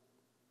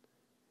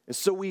 And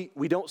so we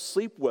don't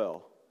sleep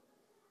well.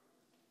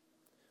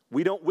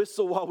 We don't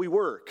whistle while we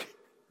work,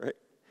 right?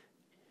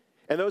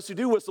 And those who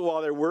do whistle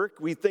while they work,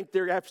 we think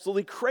they're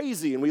absolutely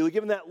crazy, and we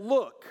give them that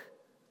look.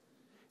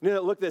 You know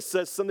that look that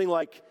says something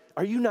like,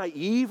 "Are you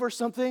naive or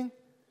something?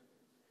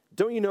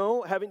 Don't you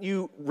know? Haven't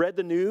you read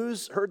the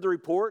news, heard the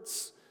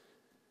reports,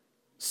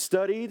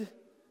 studied?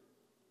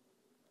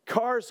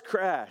 Cars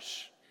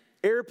crash,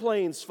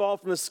 airplanes fall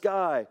from the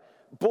sky,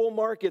 bull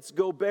markets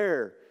go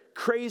bare,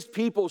 crazed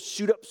people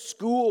shoot up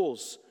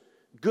schools,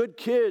 good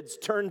kids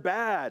turn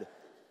bad.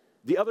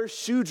 The other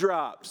shoe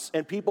drops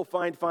and people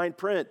find fine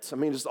print." I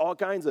mean, just all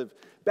kinds of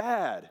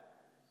bad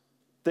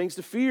things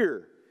to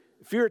fear.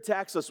 Fear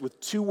attacks us with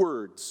 2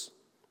 words.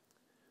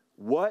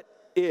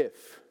 What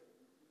if?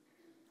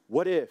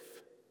 What if?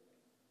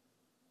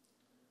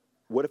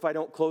 What if I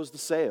don't close the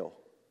sale?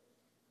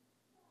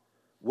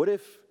 What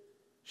if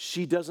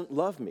she doesn't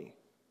love me?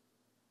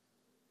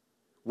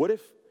 What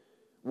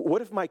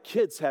if my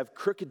kids have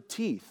crooked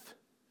teeth?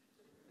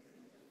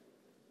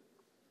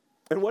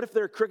 And what if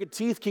their crooked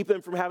teeth keep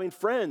them from having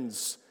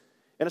friends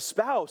and a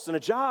spouse and a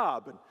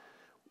job?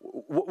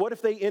 What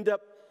if they end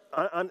up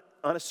on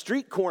a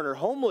street corner,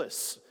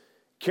 homeless,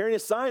 carrying a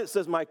sign that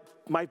says,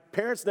 my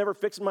parents never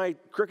fixed my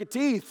crooked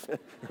teeth,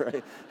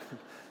 right?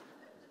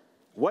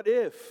 What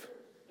if?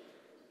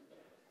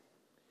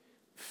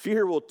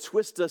 Fear will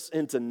twist us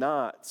into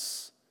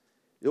knots.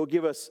 It will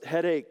give us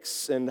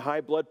headaches and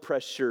high blood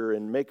pressure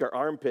and make our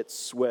armpits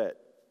sweat.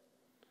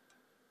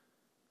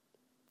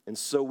 And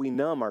so we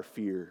numb our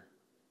fear.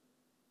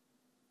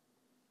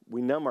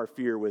 We numb our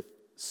fear with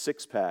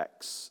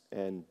 6-packs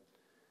and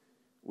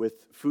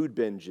with food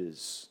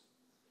binges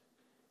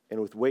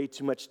and with way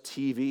too much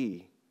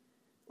TV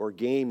or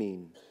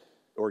gaming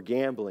or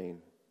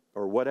gambling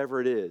or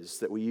whatever it is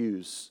that we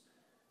use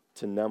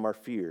to numb our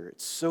fear.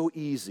 It's so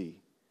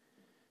easy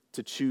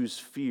to choose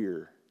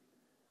fear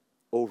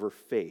over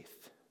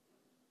faith.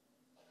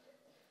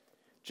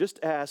 Just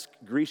ask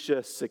Grisha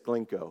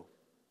Siklenko.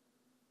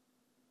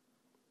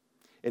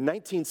 In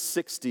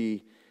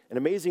 1960, an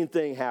amazing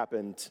thing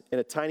happened in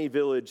a tiny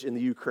village in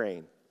the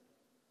Ukraine.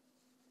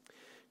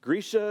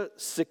 Grisha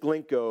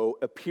Siklenko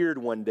appeared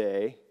one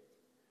day,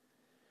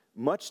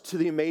 much to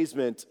the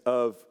amazement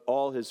of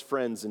all his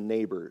friends and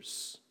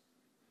neighbors,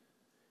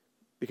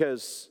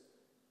 because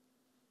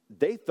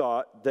they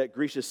thought that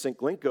Grisha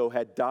Siklenko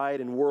had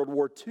died in World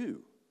War II.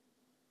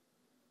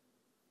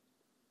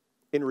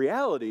 In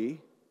reality,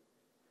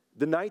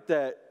 the night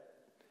that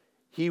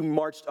he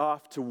marched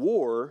off to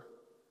war,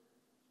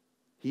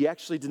 he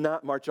actually did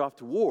not march off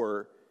to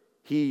war.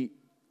 He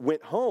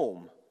went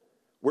home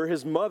where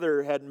his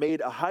mother had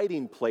made a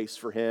hiding place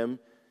for him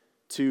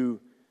to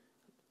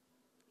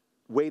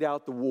wait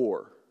out the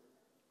war.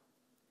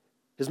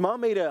 His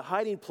mom made a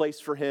hiding place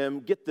for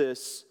him, get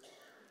this,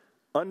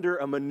 under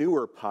a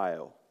manure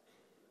pile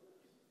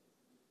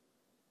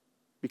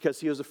because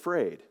he was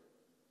afraid.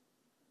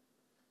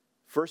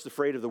 First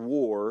afraid of the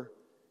war,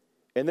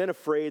 and then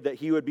afraid that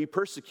he would be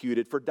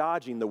persecuted for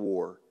dodging the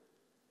war.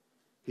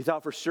 He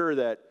thought for sure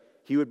that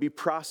he would be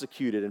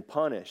prosecuted and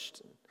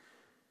punished,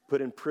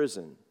 put in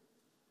prison.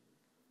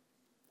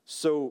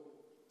 So,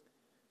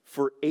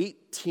 for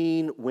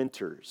 18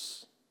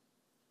 winters,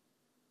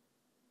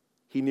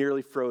 he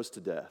nearly froze to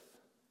death.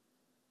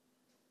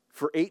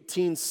 For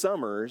 18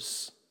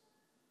 summers,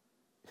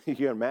 you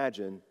can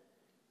imagine,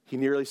 he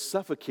nearly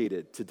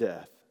suffocated to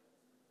death.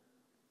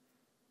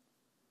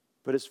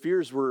 But his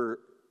fears were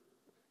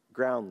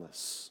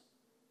groundless.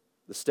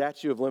 The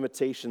statute of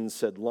limitations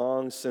had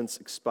long since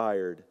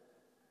expired,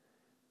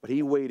 but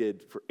he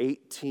waited for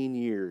 18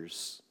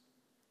 years,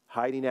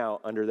 hiding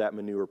out under that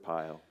manure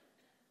pile.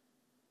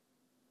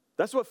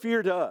 That's what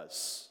fear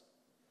does.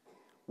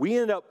 We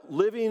end up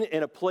living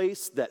in a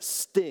place that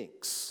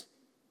stinks,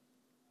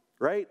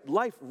 right?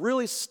 Life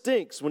really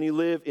stinks when you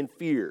live in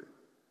fear.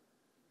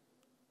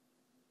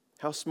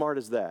 How smart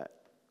is that?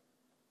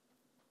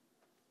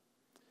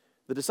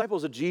 The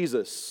disciples of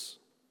Jesus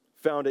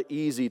found it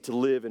easy to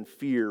live in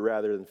fear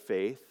rather than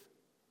faith.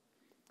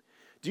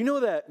 Do you know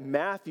that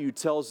Matthew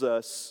tells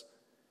us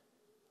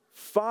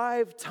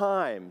 5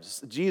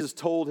 times Jesus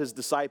told his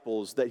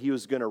disciples that he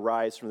was going to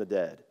rise from the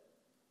dead?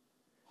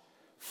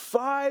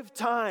 5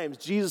 times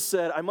Jesus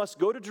said, I must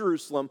go to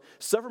Jerusalem,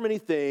 suffer many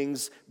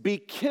things, be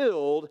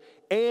killed,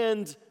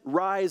 and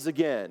rise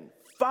again.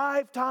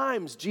 5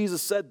 times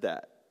Jesus said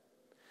that.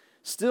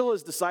 Still,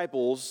 his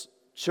disciples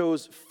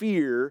chose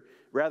fear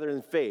rather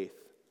than faith.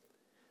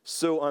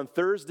 So on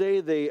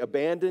Thursday, they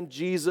abandoned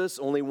Jesus.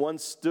 Only one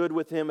stood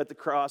with him at the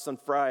cross on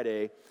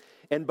Friday.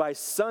 And by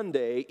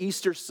Sunday,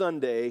 Easter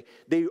Sunday,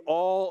 they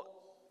all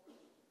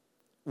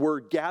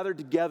were gathered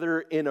together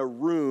in a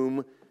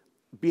room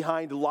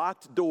behind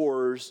locked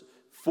doors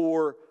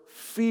for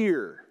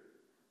fear.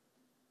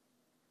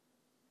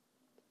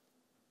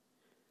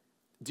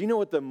 Do you know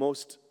what the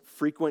most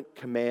frequent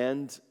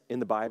command in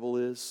the Bible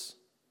is?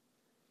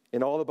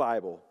 In all the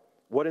Bible,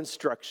 what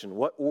instruction,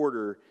 what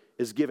order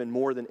is given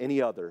more than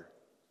any other?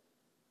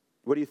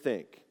 What do you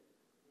think?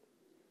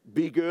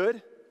 Be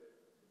good.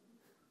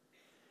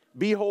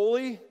 Be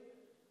holy.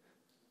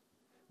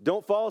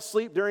 Don't fall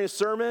asleep during a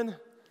sermon.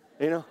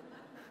 You know.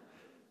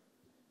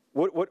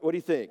 What do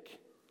you think?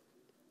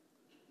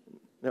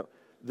 No,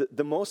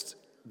 the most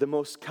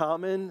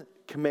common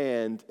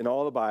command in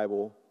all the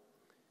Bible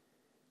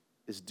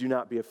is do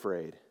not be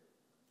afraid.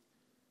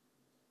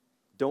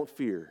 Don't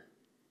fear.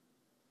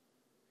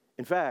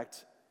 In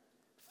fact,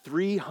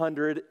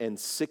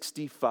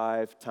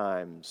 365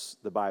 times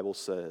the Bible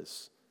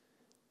says,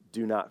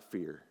 do not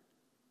fear.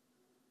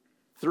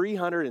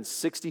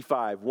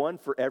 365, one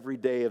for every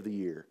day of the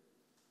year.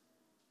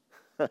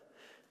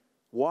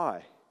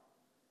 Why?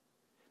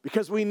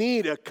 Because we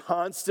need a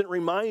constant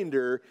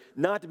reminder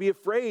not to be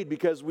afraid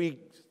because we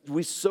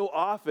so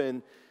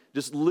often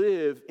just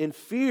live in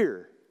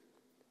fear.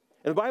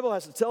 And the Bible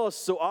has to tell us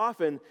so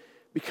often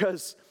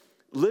because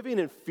living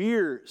in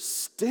fear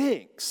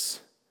stinks.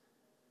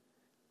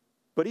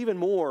 But even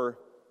more,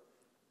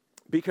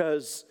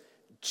 because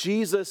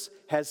Jesus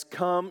has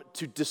come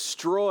to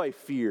destroy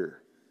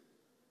fear.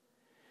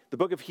 The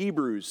book of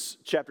Hebrews,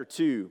 chapter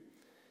 2,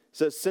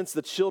 says, since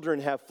the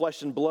children have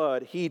flesh and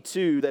blood, he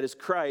too, that is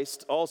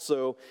Christ,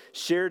 also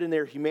shared in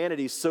their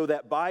humanity, so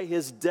that by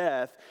his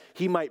death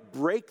he might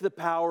break the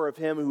power of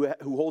him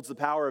who holds the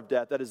power of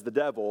death, that is the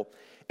devil,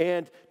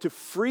 and to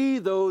free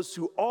those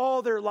who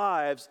all their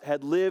lives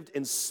had lived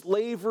in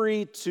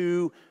slavery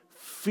to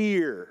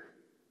fear.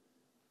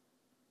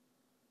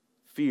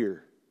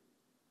 Fear.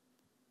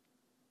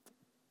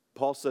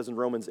 Paul says in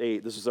Romans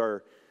 8, this is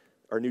our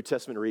New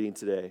Testament reading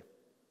today.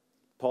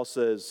 Paul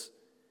says,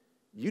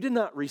 you did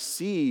not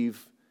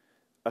receive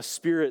a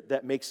spirit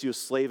that makes you a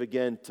slave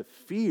again to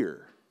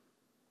fear.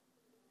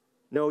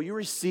 No, you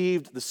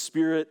received the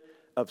spirit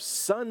of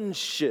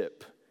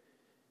sonship.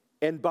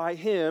 And by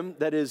him,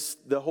 that is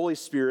the Holy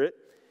Spirit,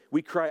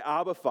 we cry,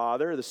 Abba,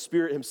 Father. The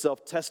Spirit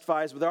himself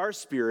testifies with our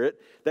spirit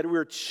that we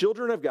are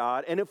children of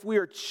God. And if we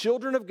are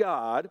children of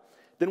God,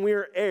 then we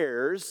are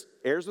heirs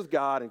with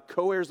God and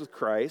co-heirs with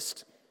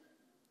Christ.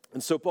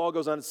 And so Paul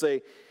goes on to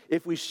say,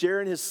 if we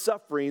share in his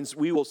sufferings,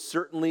 we will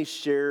certainly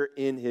share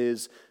in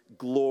his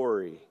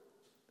glory.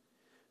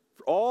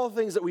 For all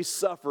things that we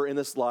suffer in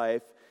this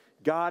life,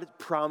 God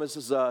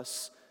promises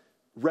us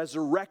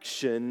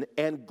resurrection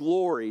and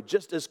glory.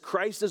 Just as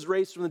Christ is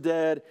raised from the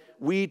dead,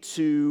 we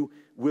too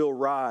will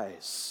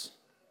rise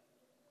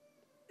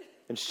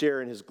and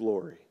share in his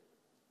glory.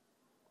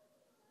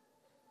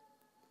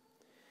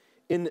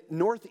 In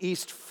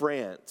northeast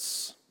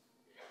France,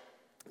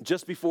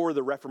 just before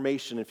the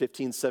Reformation in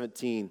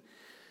 1517,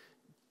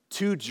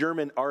 two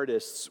German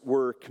artists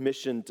were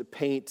commissioned to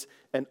paint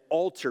an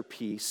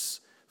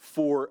altarpiece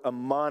for a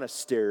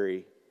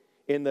monastery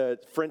in the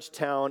French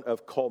town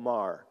of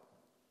Colmar.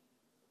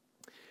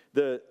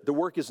 The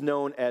work is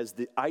known as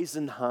the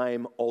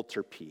Eisenheim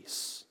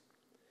altarpiece.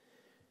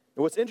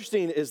 And what's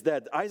interesting is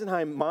that the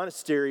Eisenheim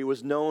Monastery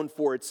was known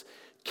for its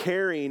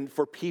caring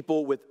for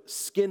people with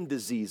skin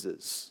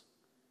diseases.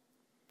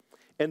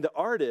 And the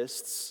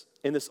artists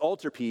in this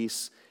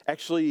altarpiece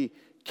actually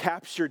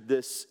captured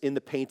this in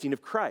the painting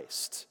of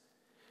Christ.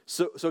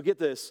 So get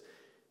this.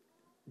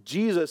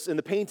 Jesus, in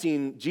the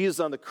painting, Jesus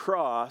on the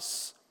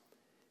cross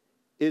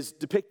is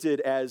depicted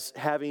as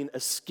having a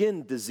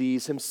skin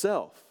disease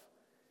himself.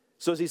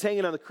 So as he's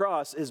hanging on the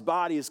cross, his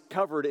body is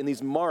covered in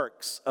these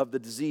marks of the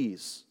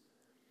disease.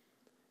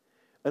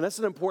 And that's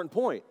an important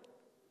point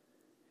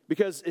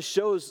because it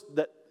shows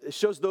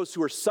those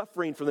who are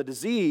suffering from the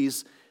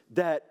disease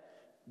that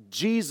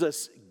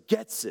Jesus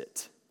gets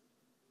it.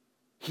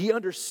 He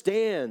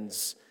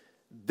understands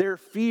their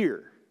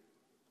fear.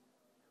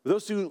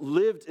 Those who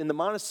lived in the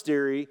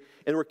monastery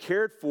and were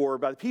cared for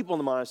by the people in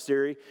the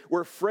monastery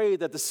were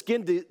afraid that the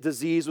skin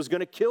disease was going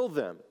to kill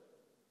them.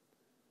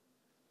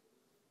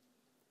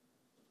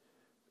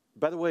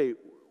 By the way,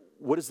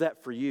 what is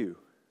that for you?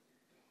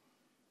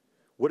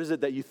 What is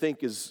it that you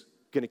think is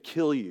going to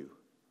kill you?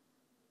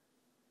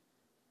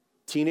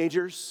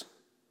 Teenagers?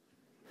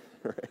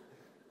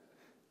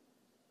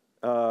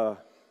 Right.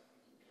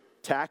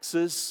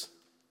 Taxes?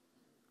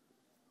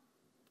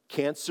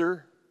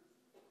 Cancer?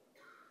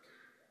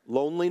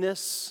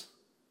 Loneliness?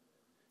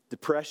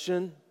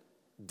 Depression?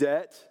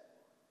 Debt?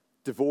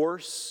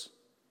 Divorce?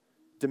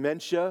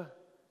 Dementia?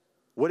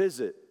 What is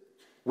it?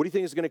 What do you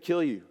think is going to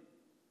kill you?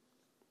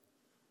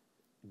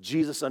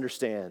 Jesus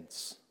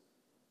understands.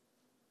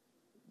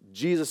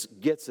 Jesus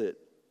gets it.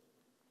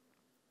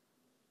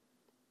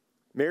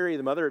 Mary,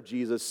 the mother of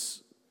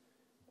Jesus,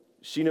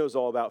 she knows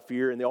all about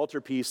fear. In the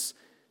altarpiece,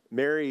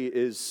 Mary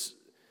is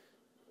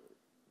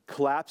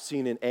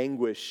collapsing in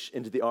anguish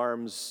into the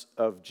arms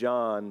of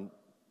John,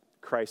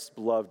 Christ's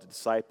beloved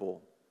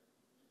disciple.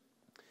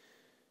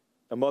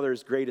 A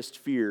mother's greatest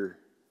fear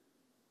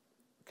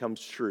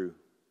comes true.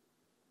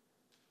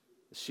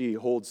 She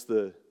holds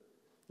the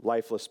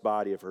lifeless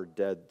body of her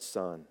dead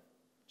son,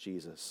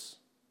 Jesus.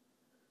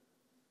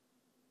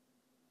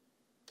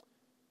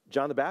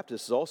 John the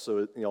Baptist is also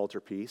in the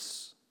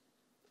altarpiece.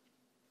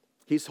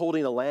 He's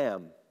holding a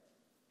lamb,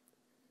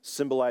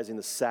 symbolizing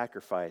the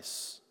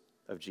sacrifice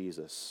of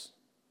Jesus.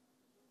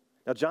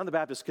 Now, John the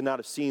Baptist could not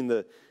have seen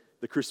the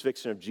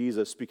crucifixion of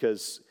Jesus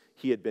because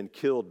he had been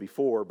killed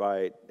before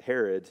by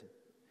Herod.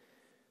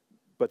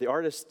 But the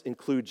artists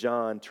include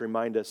John to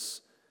remind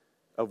us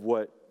of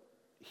what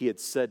he had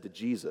said to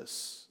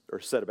Jesus, or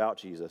said about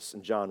Jesus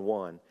in John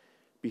 1.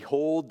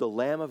 Behold, the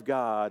Lamb of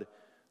God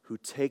who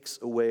takes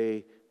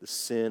away the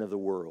sin of the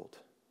world.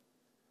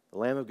 The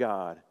Lamb of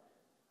God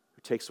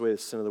who takes away the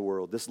sin of the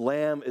world. This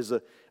lamb is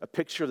a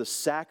picture of the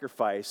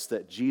sacrifice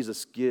that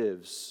Jesus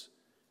gives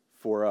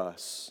for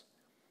us.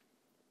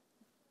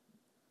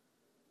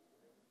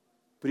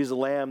 But he's a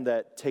lamb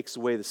that takes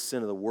away the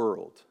sin of the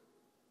world.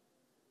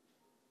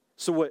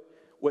 So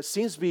what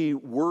seems to be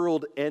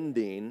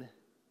world-ending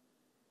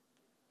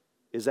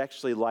is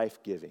actually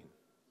life-giving.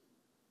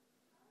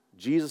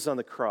 Jesus on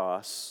the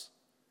cross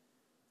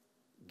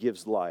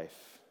gives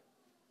life.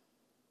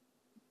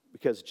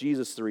 Because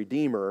Jesus, the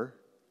Redeemer,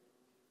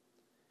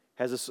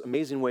 has this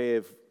amazing way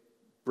of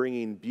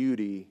bringing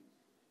beauty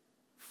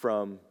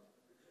from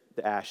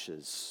the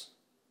ashes.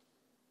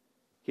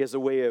 He has a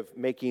way of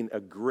making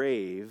a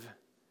grave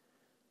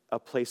a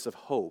place of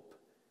hope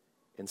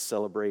and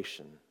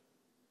celebration.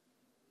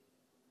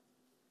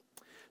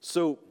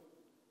 So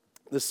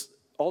this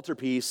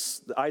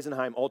altarpiece, the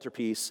Eisenheim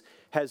altarpiece,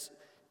 has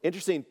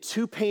interesting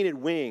two painted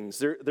wings.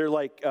 They're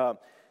like,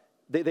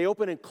 they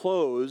open and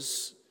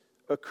close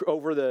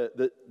over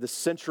the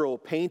central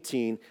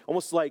painting,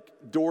 almost like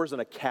doors on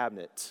a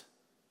cabinet.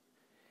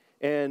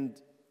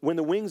 And when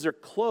the wings are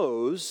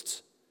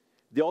closed,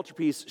 the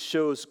altarpiece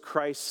shows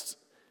Christ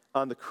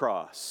on the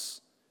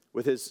cross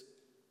with his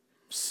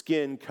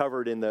skin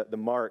covered in the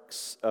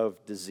marks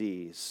of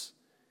disease.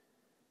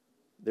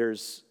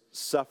 There's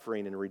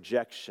suffering and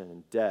rejection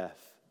and death.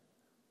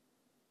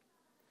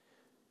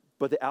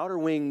 But the outer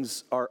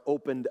wings are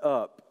opened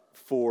up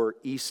for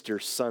Easter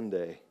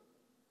Sunday,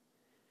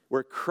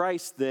 where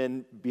Christ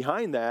then,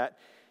 behind that,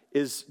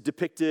 is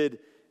depicted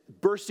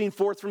bursting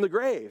forth from the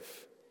grave.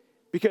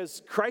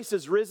 Because Christ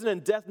is risen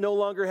and death no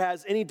longer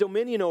has any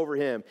dominion over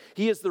him.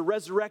 He is the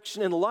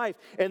resurrection and life.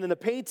 And in the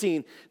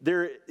painting,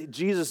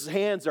 Jesus'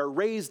 hands are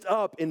raised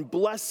up in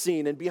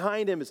blessing, and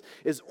behind him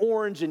is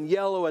orange and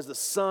yellow as the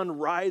sun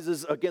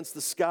rises against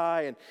the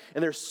sky.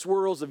 And there's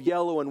swirls of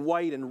yellow and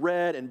white and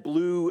red and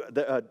blue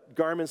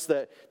garments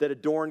that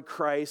adorn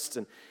Christ.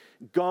 And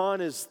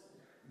gone is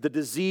the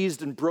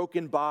diseased and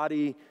broken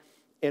body,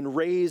 and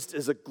raised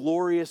is a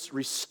glorious,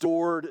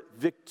 restored,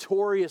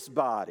 victorious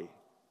body.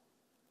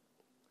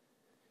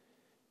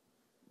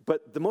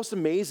 But the most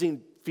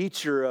amazing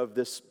feature of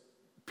this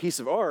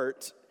piece of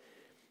art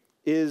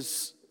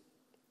is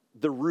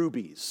the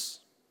rubies.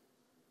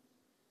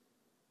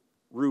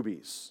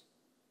 Rubies.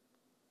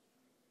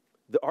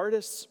 The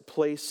artists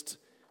placed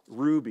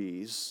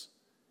rubies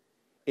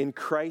in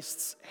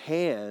Christ's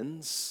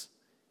hands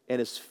and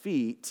his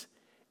feet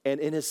and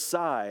in his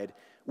side,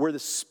 where the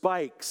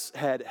spikes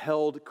had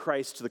held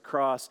Christ to the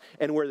cross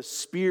and where the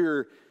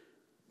spear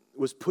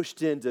was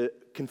pushed in to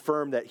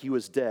confirm that he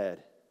was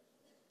dead.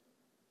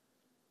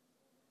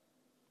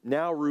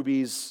 Now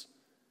rubies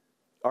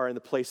are in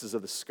the places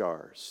of the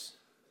scars.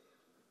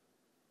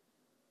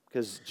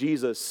 Because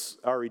Jesus,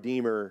 our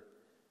Redeemer,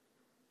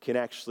 can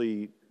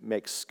actually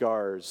make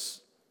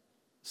scars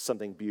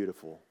something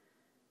beautiful.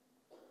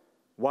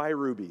 Why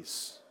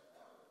rubies?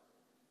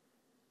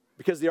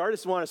 Because the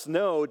artists want us to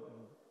know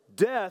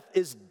death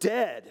is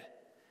dead.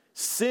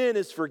 Sin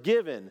is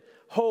forgiven.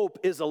 Hope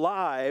is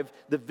alive.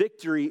 The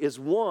victory is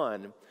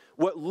won.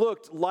 What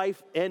looked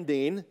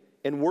life-ending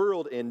and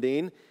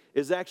world-ending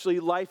is actually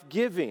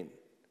life-giving.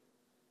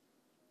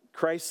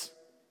 Christ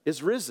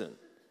is risen.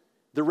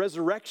 The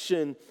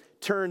resurrection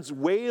turns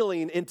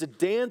wailing into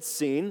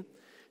dancing,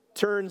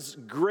 turns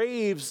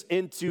graves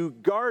into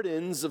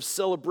gardens of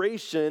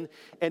celebration,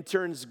 and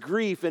turns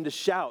grief into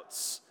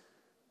shouts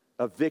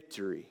of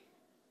victory.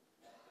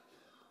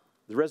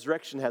 The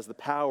resurrection has the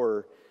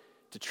power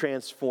to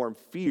transform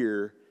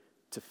fear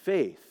to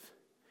faith.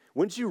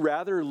 Wouldn't you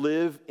rather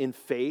live in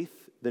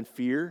faith than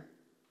fear?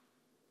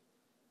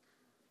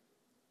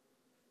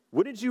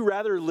 Wouldn't you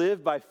rather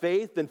live by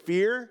faith than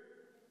fear?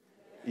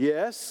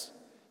 Yes?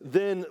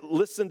 Then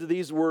listen to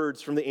these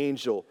words from the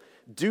angel.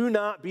 Do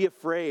not be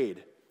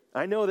afraid.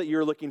 I know that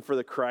you're looking for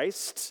the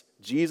Christ,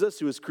 Jesus,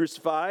 who was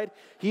crucified.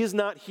 He is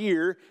not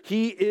here.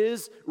 He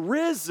is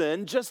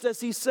risen, just as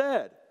he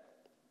said.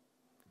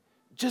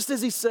 Just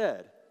as he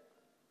said.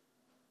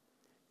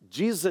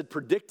 Jesus had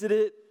predicted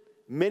it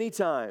many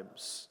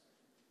times.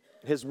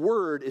 His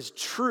word is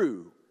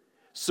true.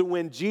 So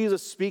when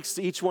Jesus speaks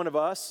to each one of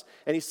us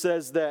and he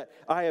says that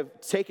I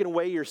have taken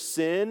away your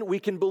sin, we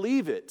can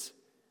believe it.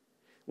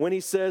 When he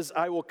says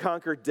I will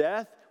conquer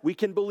death, we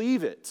can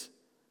believe it.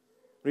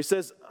 When he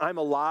says I'm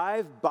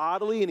alive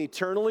bodily and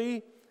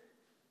eternally,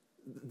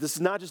 this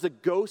is not just a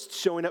ghost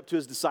showing up to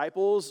his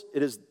disciples.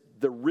 It is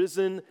the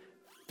risen,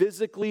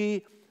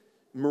 physically,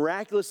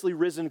 miraculously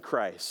risen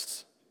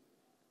Christ.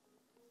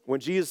 When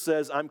Jesus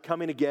says I'm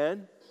coming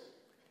again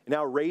and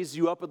I'll raise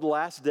you up at the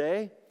last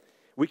day,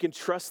 we can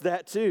trust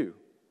that too.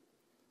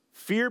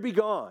 Fear be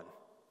gone.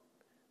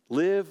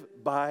 Live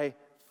by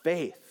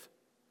faith.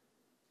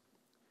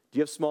 Do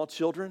you have small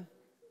children?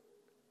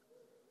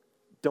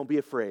 Don't be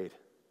afraid.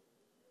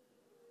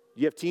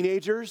 You have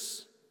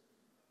teenagers?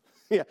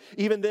 Yeah,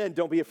 even then,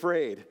 don't be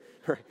afraid.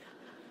 Right?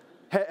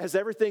 Has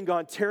everything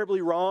gone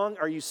terribly wrong?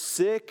 Are you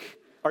sick?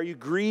 Are you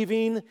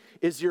grieving?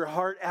 Is your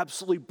heart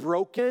absolutely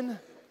broken?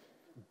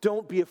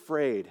 Don't be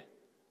afraid.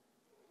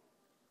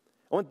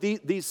 I want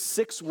these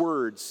 6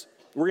 words,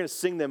 we're going to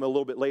sing them a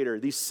little bit later.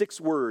 These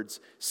 6 words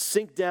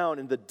sink down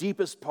in the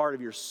deepest part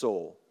of your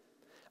soul.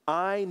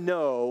 I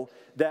know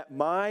that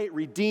my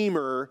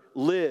Redeemer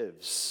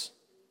lives.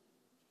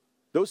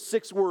 Those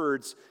 6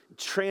 words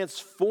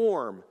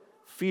transform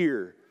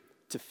fear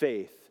to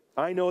faith.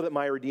 I know that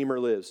my Redeemer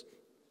lives.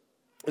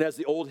 And as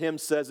the old hymn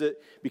says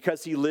it,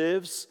 because he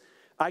lives,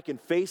 I can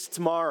face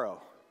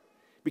tomorrow.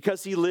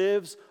 Because he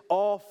lives,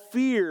 all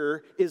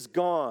fear is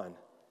gone.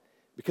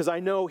 Because I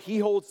know he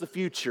holds the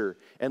future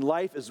and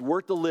life is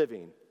worth the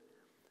living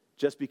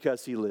just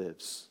because he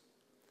lives.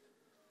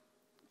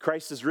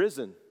 Christ is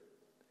risen.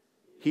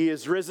 He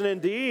is risen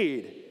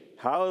indeed.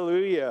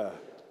 Hallelujah.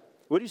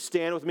 Would you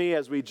stand with me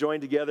as we join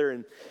together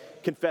in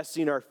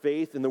confessing our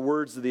faith in the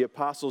words of the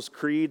Apostles'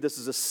 Creed? This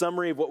is a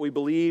summary of what we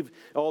believe.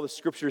 All the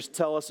scriptures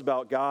tell us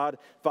about God,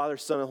 Father,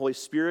 Son, and Holy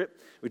Spirit.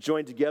 We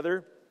join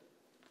together.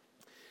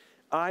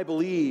 I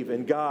believe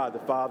in God, the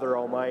Father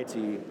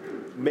Almighty,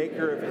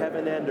 maker of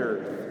heaven and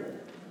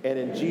earth, and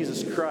in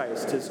Jesus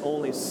Christ, his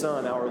only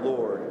Son, our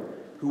Lord,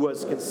 who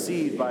was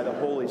conceived by the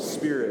Holy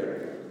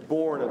Spirit,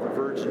 born of the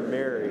Virgin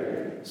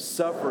Mary,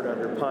 suffered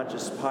under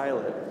Pontius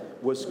Pilate,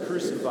 was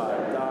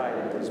crucified, died,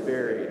 and was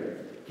buried.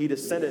 He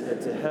descended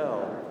into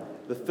hell.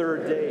 The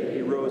third day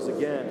he rose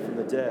again from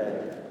the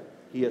dead.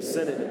 He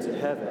ascended into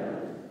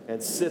heaven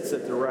and sits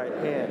at the right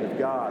hand of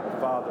God, the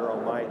Father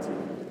Almighty.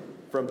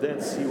 From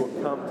thence he will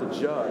come to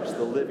judge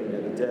the living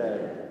and the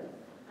dead.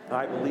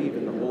 I believe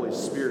in the Holy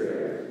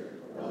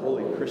Spirit, the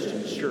holy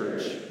Christian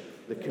church,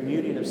 the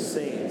communion of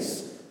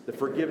saints, the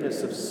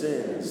forgiveness of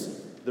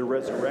sins, the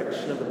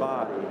resurrection of the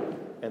body,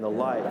 and the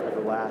life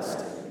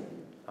everlasting.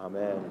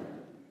 Amen.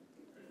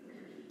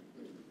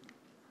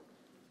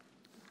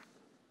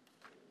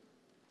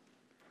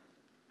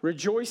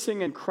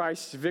 Rejoicing in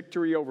Christ's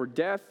victory over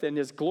death and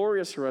his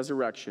glorious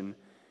resurrection,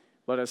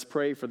 let us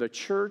pray for the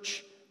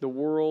church, the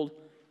world,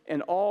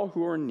 and all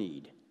who are in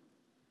need.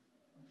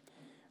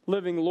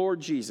 Living Lord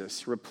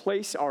Jesus,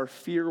 replace our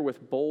fear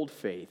with bold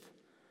faith,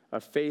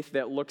 a faith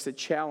that looks at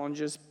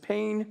challenges,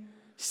 pain,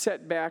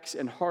 setbacks,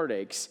 and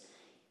heartaches,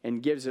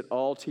 and gives it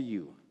all to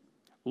you.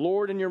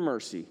 Lord, in your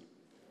mercy.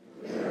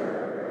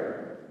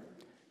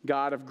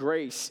 God of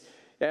grace,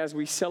 as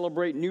we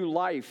celebrate new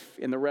life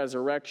in the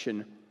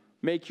resurrection,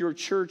 make your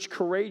church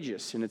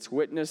courageous in its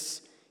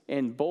witness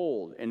and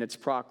bold in its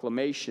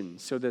proclamation,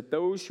 so that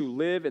those who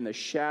live in the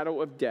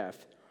shadow of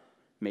death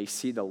may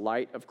see the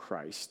light of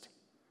Christ.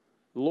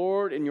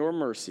 Lord, in your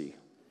mercy.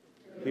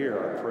 Hear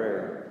our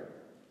prayer.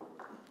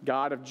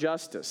 God of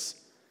justice,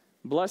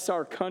 bless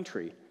our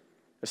country,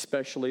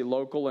 especially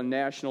local and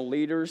national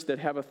leaders that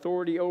have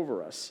authority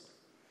over us.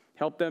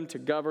 Help them to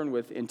govern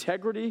with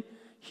integrity,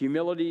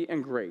 humility,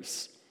 and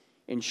grace,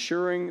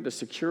 ensuring the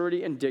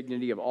security and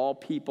dignity of all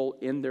people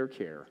in their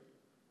care.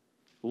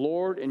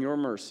 Lord, in your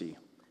mercy.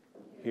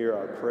 Hear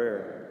our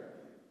prayer.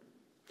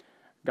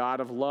 God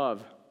of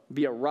love,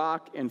 be a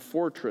rock and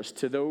fortress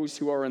to those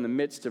who are in the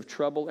midst of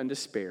trouble and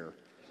despair.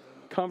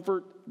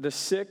 Comfort the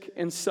sick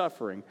and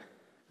suffering.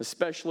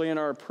 Especially in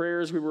our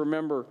prayers, we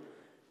remember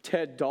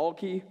Ted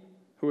Dahlke,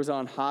 who was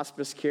on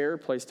hospice care,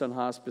 placed on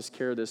hospice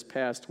care this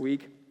past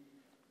week.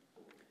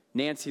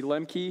 Nancy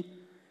Lemke,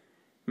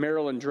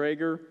 Marilyn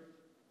Drager,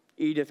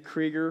 Edith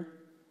Krieger,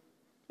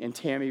 and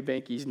Tammy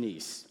Banky's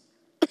niece.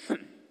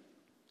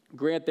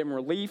 Grant them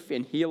relief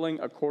and healing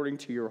according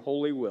to your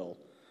holy will.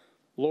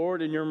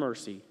 Lord, in your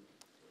mercy.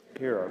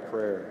 Hear our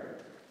prayer.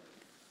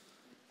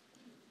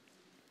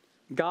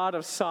 God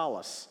of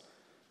solace,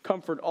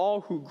 comfort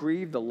all who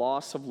grieve the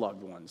loss of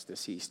loved ones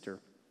this Easter.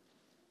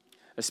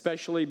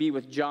 Especially be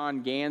with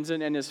John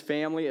Ganson and his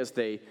family as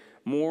they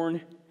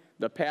mourn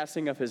the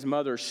passing of his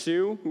mother,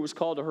 Sue, who was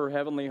called to her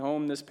heavenly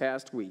home this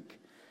past week.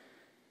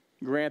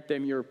 Grant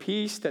them your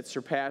peace that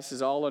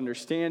surpasses all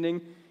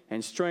understanding,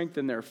 and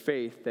strengthen their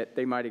faith that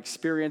they might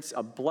experience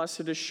a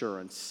blessed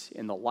assurance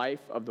in the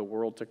life of the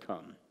world to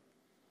come.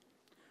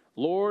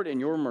 Lord, in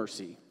your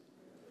mercy.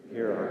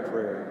 Hear our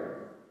prayer.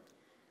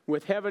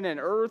 With heaven and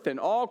earth and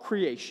all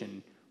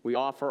creation, we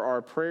offer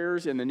our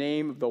prayers in the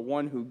name of the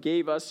one who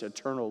gave us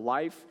eternal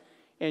life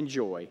and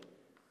joy,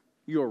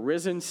 your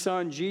risen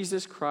Son,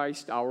 Jesus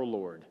Christ, our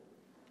Lord.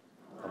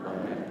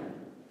 Amen.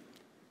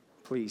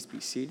 Please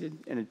be seated.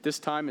 And at this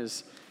time,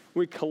 as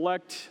we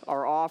collect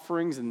our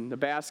offerings and the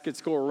baskets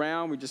go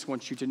around, we just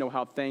want you to know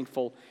how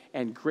thankful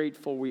and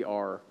grateful we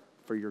are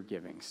for your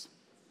givings.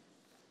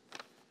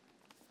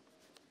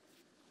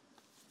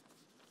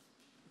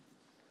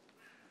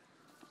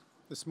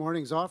 This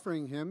morning's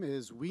offering hymn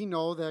is We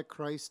Know That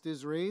Christ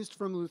is Raised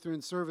from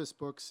Lutheran Service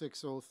Book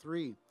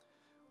 603.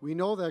 We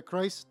know that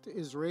Christ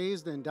is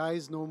raised and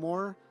dies no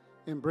more.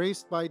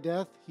 Embraced by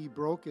death, he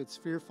broke its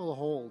fearful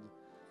hold.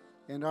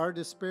 And our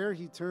despair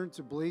he turned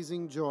to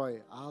blazing joy.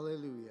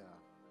 Alleluia.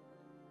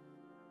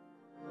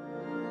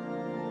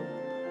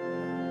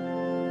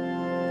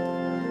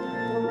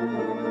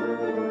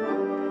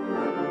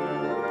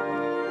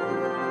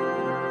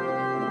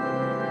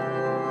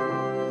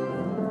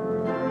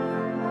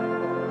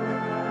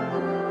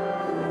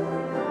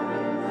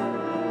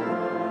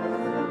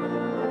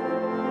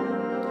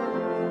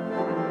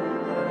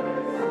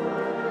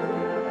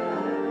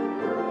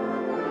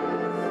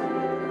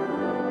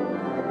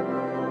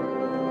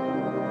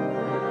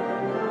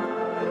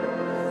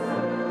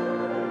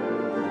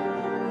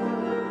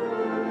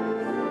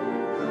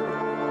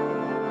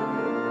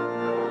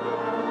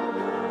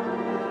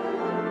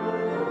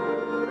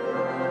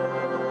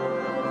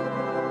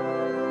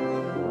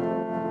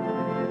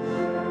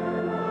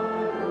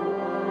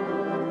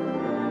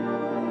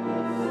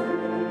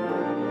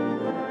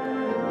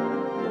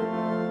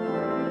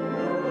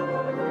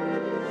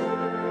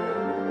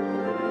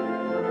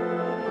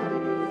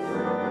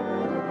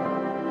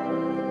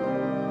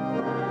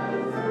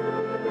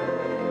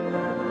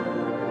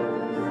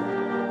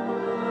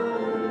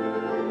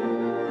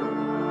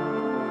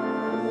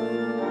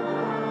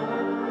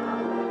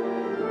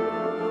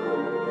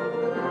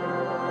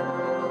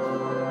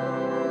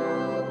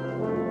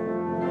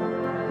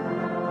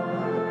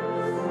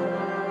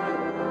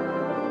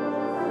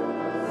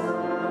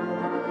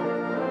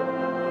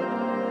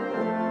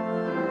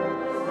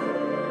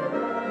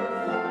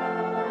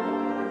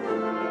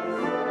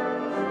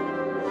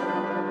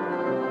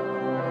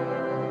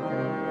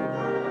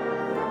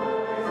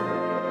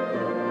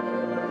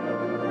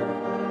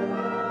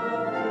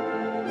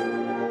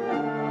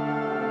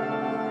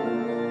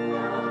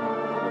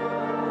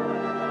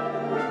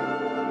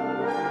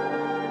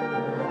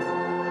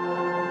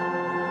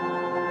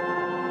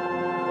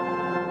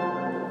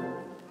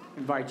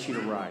 Invite you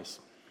to rise.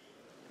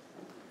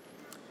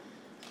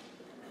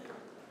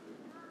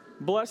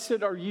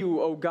 Blessed are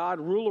you, O God,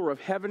 ruler of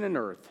heaven and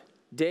earth.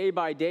 Day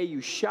by day you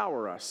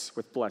shower us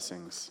with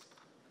blessings.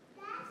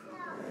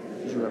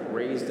 You have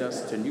raised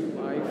us to new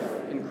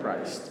life in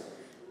Christ.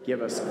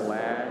 Give us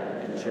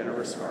glad and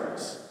generous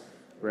hearts,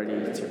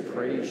 ready to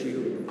praise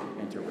you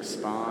and to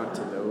respond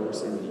to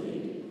those in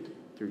need.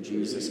 Through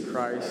Jesus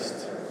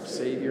Christ, our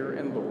Savior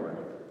and Lord.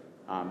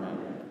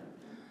 Amen.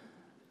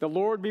 The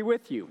Lord be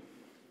with you.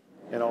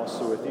 And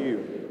also with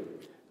you.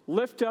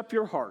 Lift up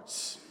your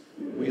hearts.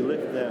 We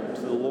lift them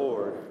to the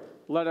Lord.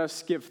 Let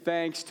us give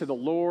thanks to the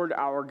Lord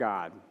our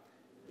God.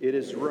 It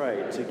is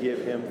right to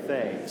give him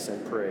thanks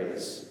and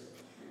praise.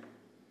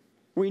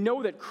 We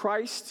know that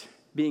Christ,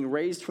 being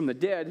raised from the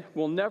dead,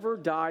 will never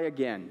die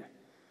again.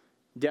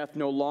 Death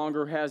no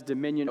longer has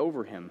dominion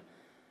over him.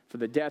 For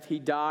the death he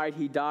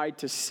died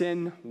to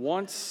sin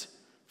once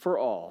for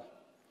all.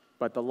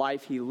 But the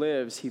life he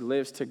lives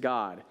to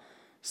God.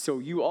 So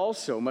you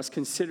also must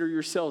consider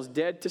yourselves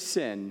dead to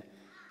sin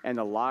and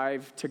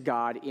alive to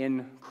God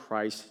in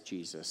Christ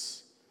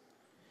Jesus.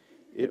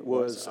 It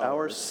was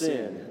our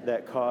sin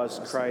that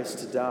caused Christ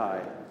to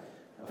die,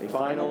 a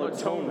final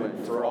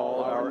atonement for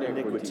all our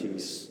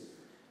iniquities.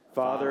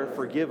 Father,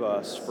 forgive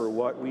us for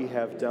what we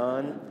have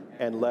done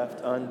and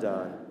left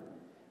undone.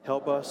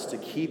 Help us to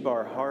keep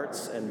our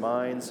hearts and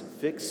minds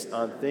fixed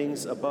on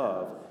things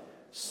above,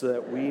 so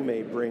that we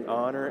may bring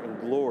honor and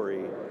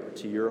glory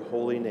to your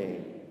holy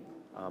name.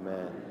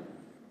 Amen.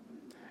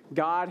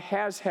 God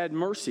has had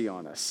mercy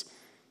on us.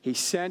 He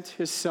sent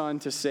his Son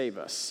to save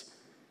us.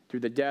 Through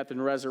the death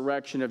and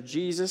resurrection of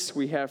Jesus,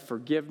 we have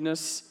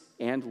forgiveness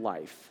and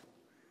life.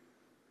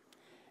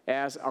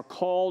 As a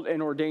called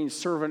and ordained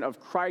servant of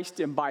Christ,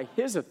 and by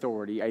his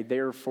authority, I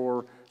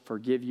therefore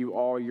forgive you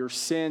all your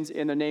sins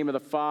in the name of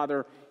the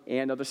Father,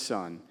 and of the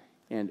Son,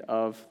 and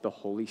of the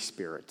Holy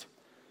Spirit.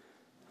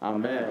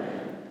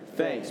 Amen.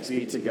 Thanks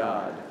be to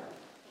God.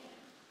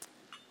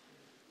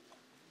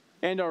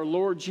 And our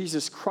Lord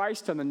Jesus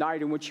Christ, on the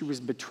night in which he was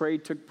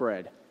betrayed, took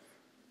bread.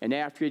 And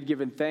after he had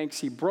given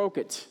thanks, he broke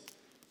it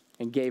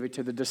and gave it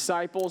to the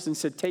disciples and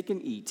said, "Take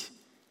and eat.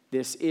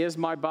 This is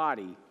my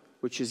body,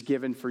 which is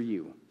given for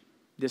you.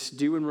 This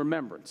do in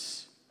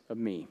remembrance of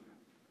me."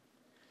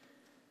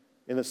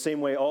 In the same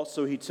way,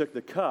 also, he took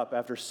the cup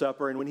after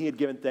supper, and when he had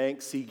given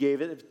thanks, he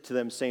gave it to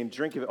them, saying,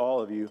 "Drink of it,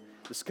 all of you.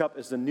 This cup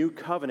is the new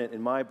covenant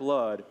in my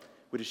blood,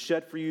 which is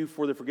shed for you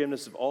for the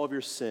forgiveness of all of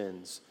your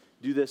sins.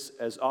 Do this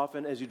as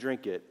often as you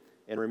drink it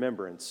in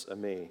remembrance of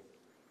me."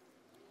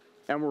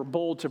 And we're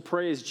bold to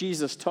pray as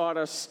Jesus taught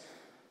us,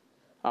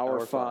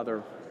 Our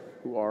Father,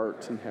 who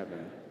art in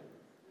heaven,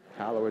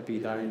 hallowed be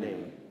thy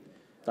name.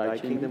 Thy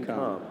kingdom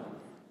come,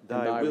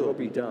 thy will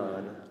be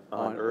done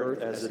on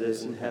earth as it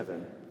is in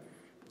heaven.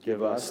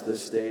 Give us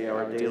this day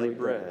our daily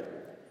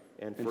bread,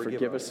 and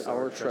forgive us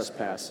our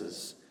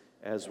trespasses,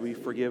 as we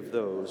forgive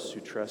those who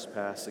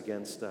trespass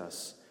against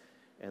us.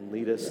 And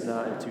lead us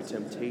not into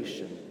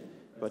temptation,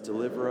 but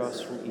deliver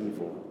us from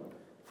evil.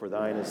 For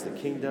thine is the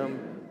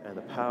kingdom, and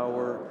the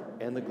power,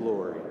 and the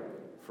glory,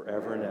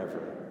 forever and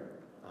ever.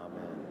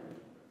 Amen.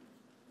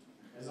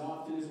 As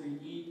often as we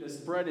eat this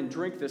bread and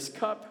drink this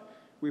cup,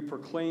 we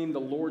proclaim the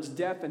Lord's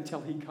death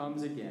until he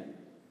comes again.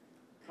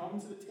 Come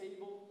to the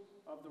table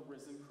of the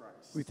risen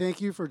Christ. We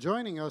thank you for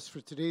joining us for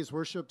today's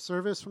worship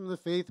service from the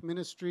Faith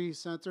Ministry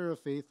Center of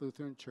Faith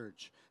Lutheran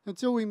Church.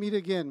 Until we meet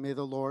again, may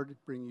the Lord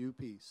bring you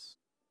peace.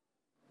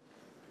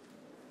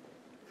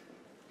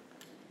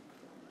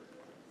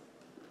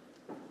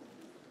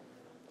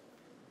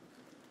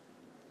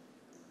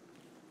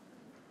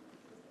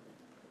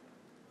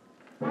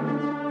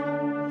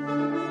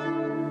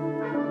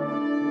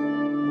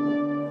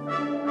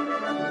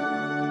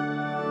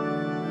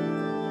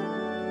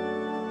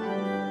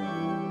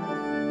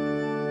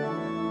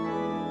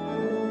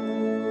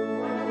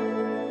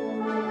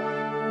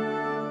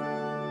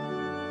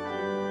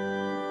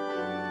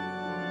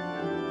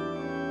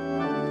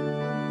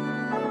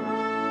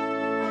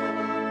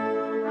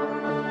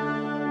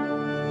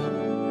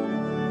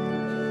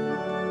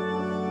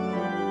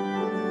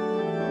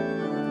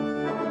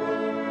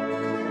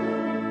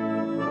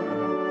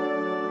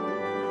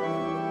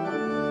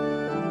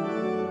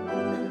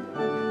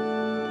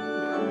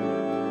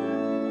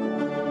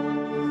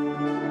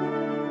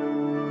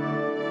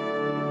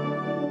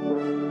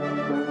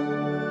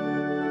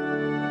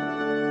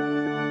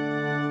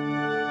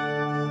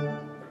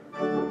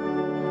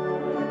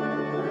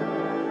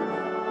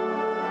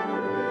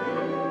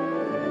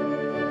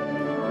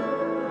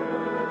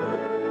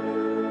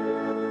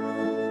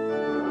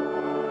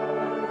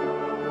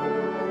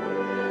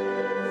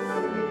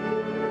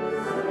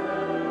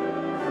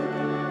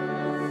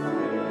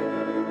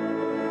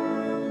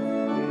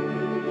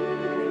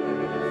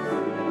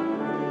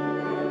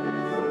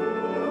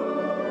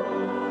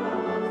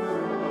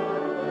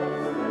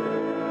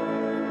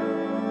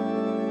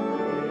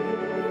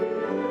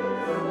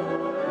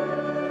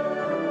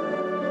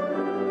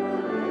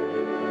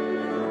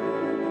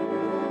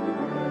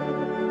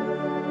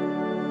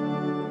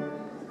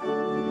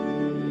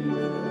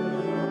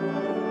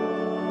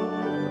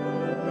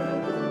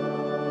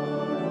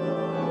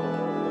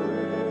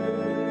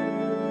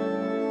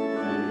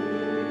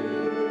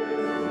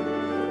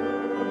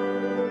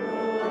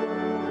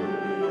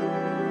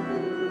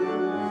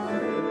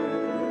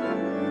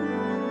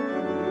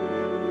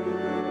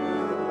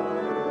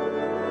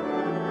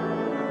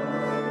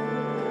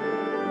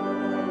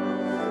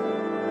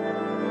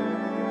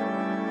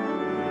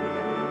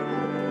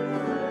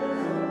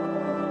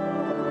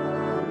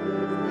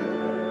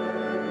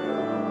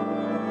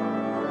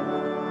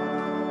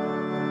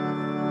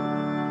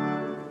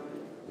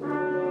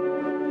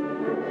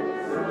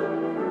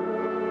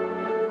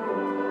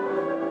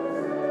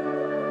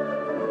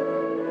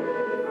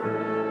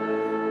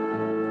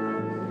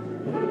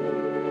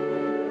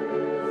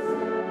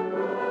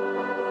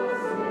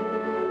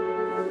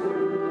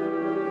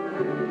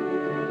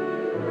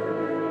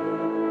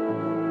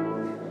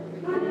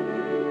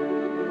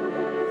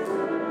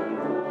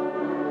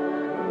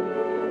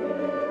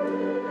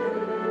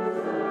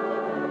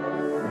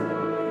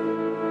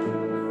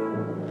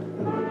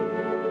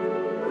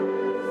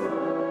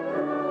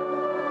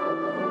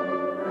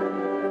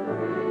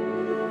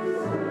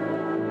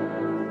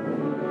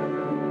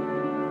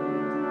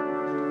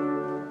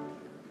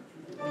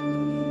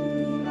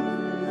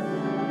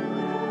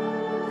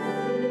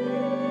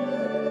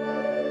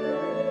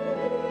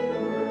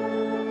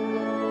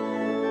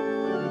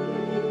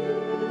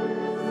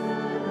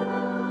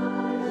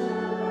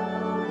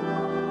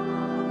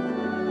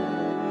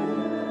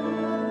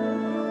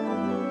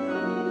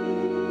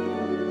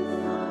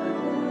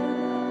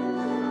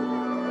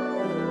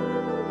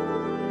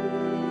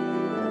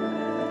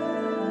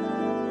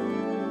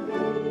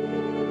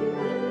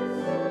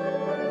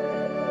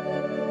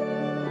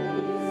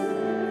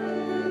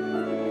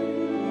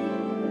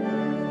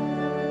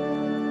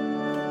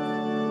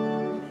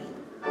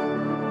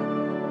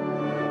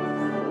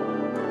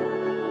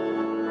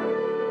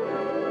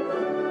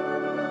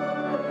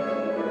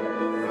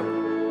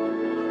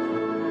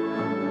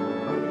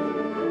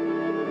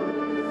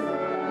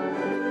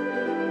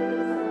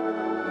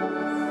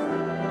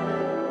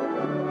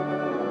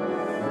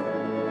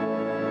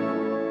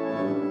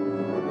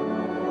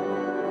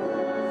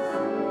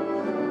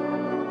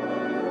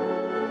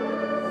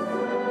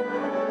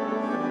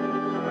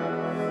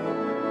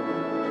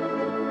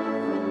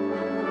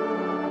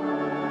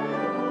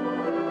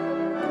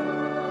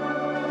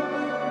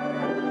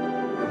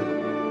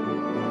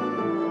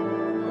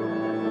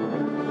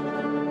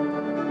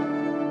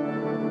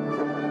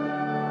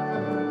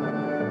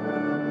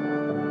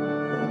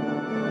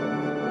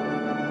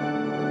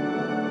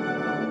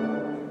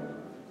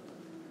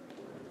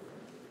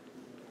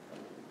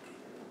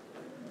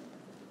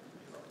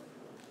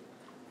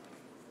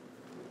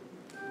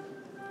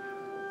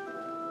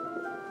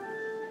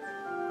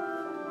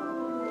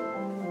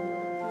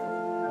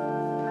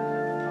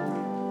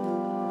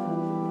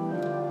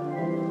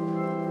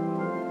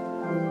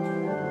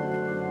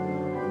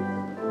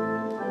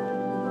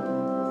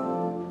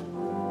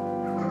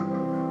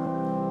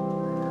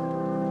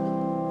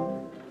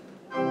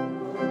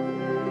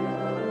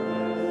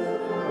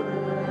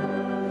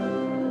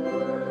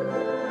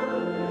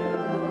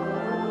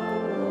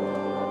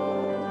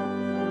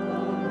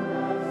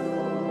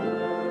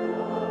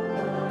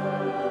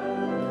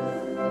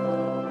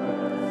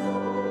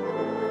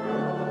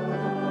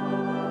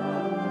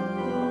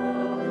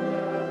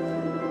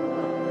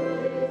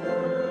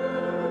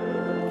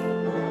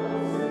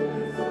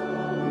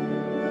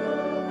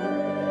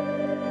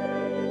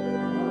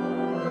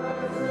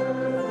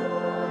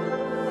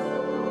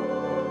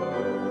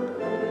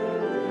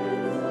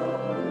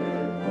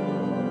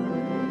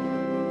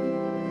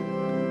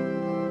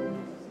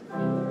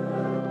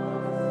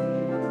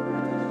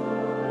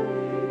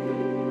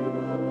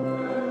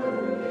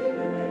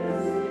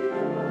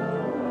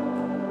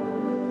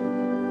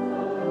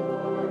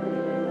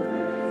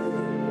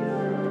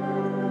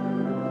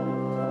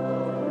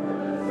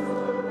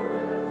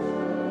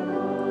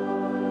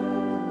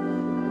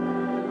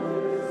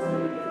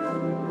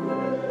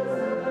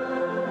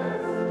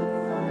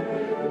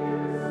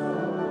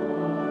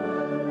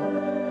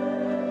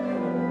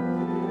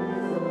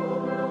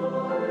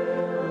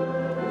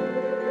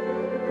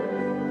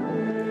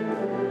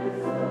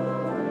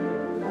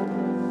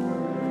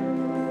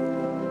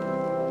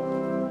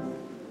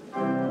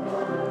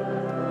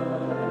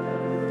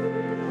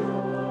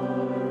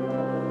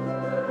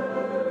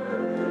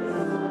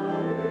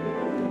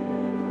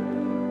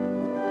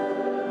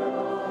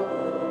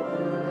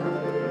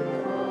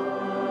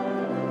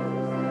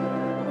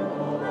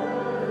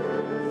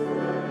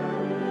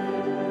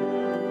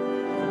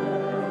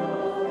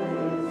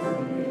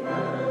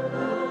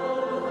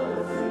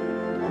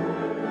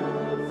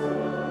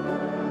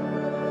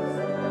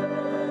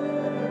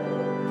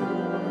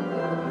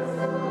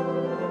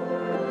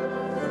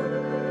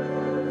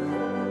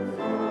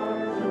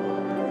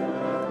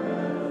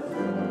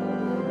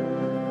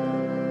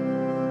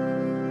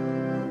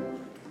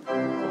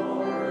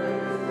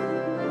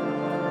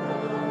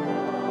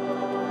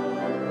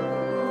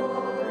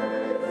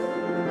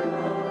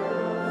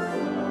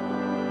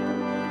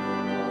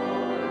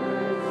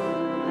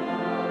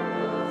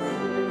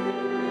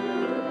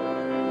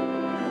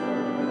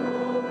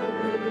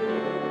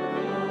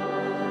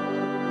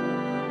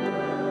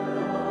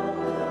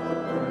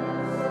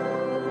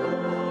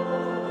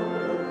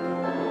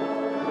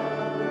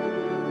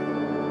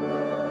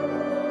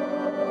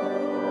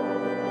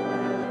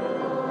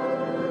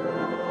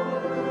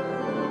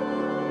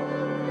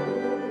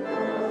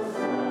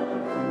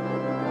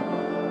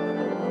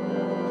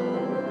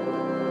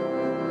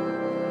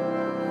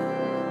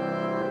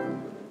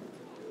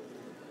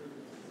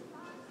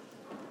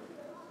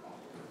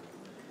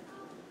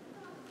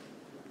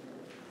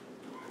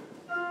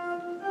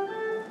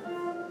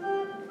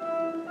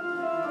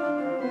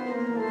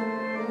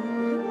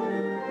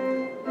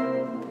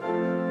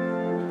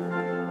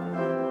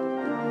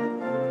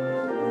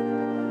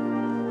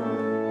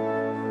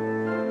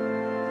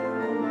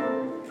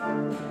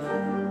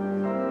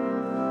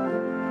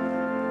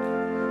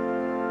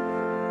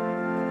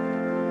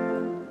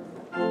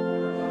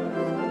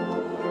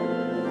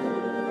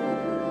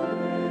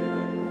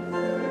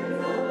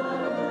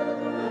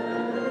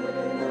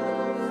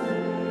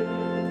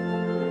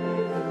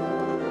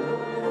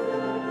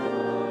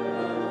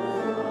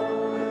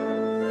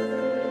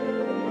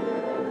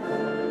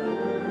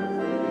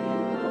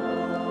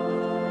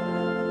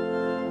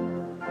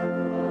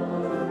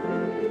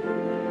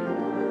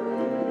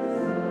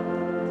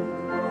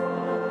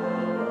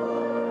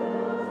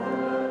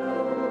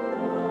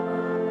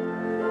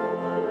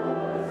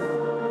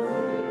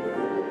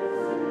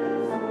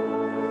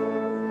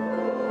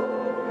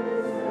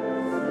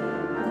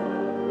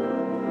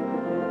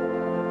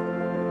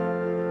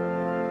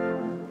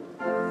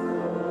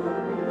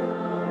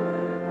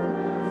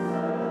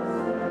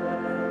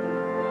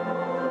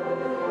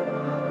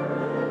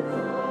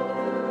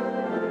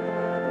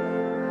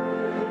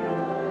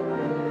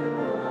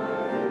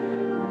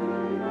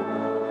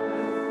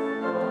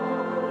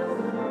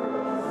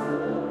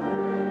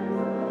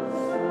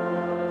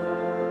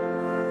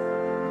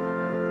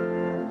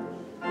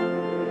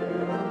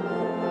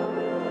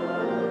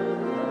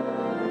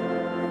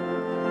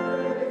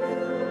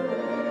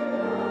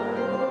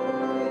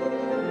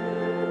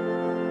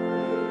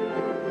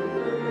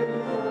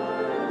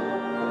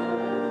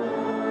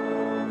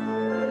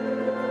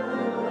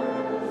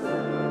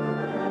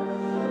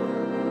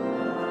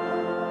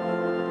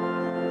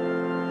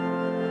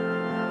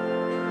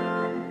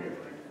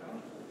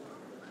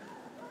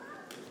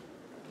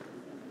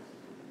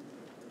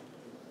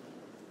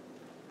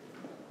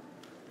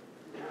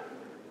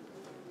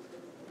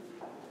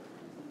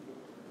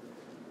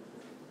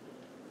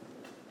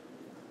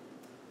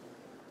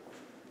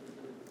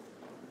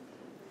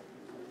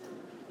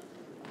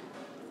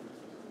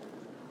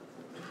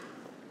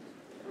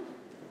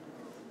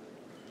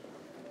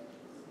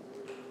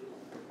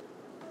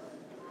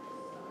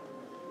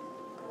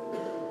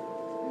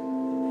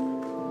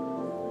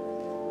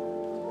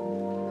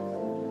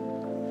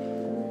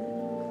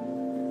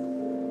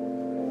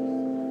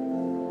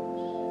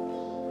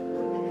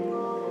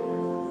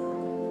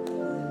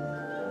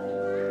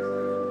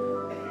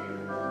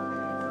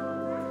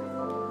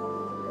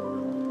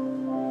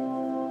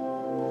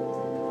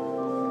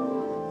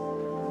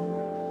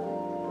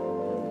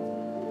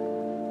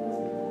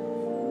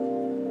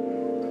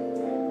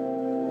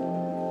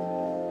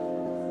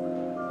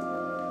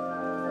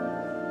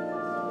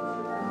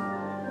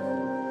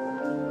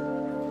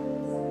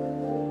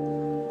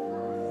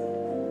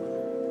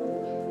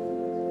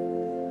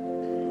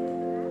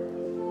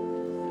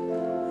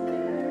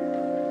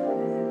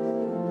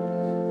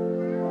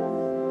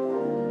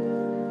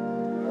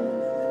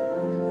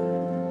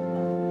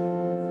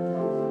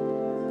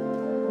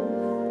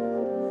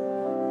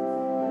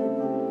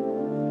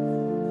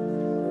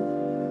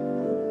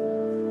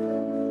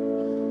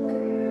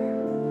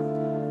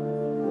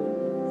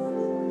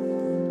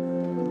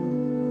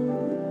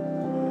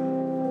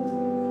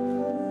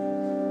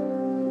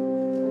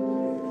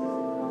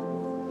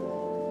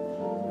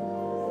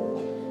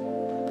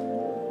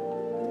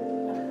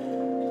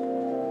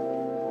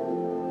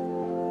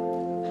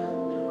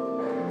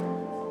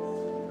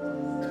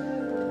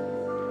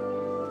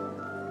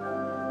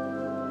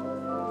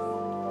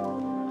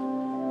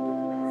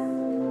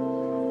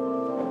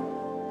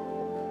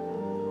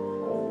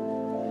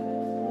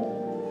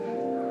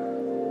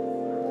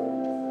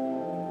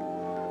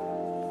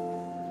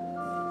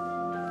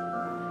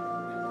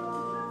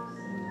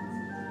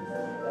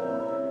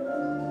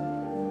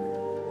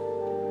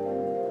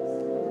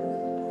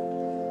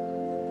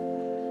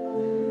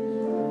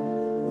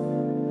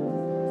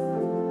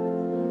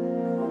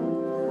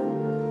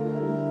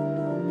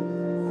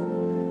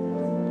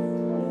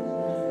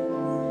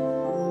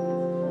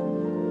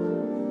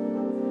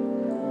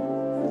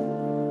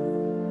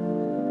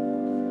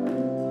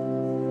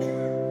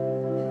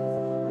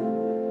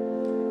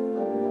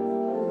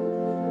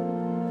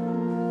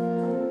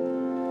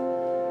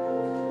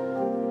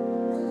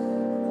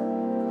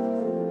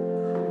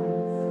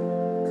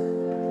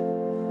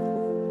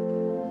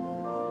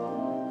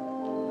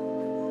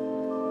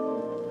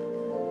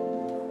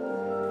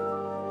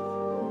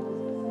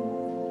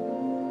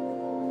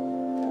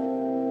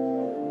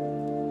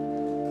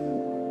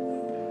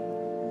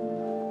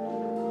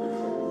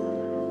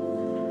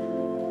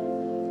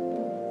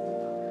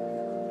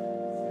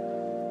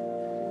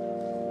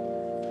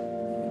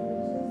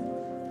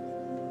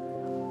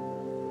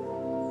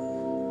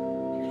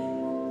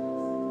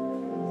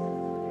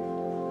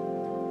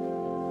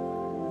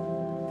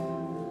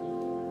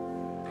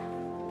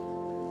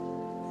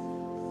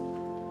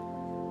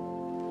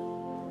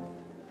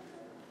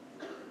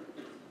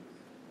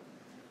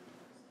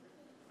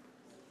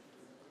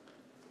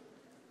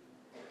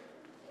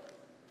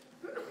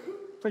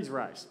 Please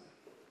rise.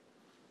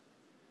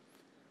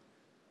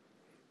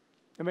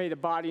 And may the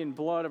body and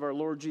blood of our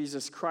Lord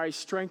Jesus Christ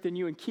strengthen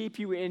you and keep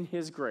you in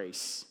his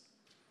grace.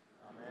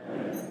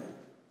 Amen.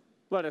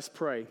 Let us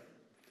pray.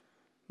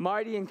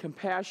 Mighty and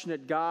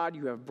compassionate God,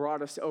 you have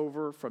brought us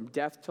over from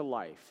death to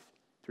life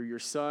through your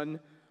Son,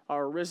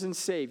 our risen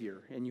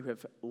Savior, and you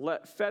have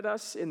fed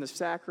us in the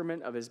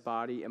sacrament of his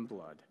body and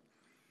blood.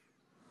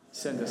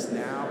 Send us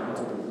now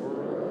into the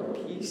world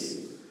of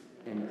peace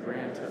and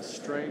grant us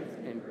strength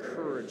and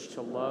courage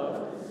to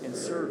love and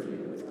serve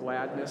you with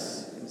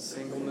gladness and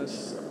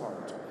singleness of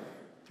heart.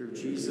 Through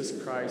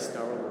Jesus Christ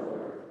our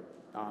Lord.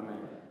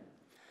 Amen.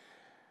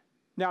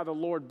 Now the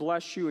Lord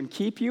bless you and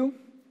keep you.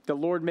 The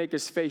Lord make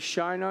his face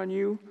shine on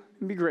you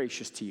and be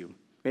gracious to you.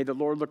 May the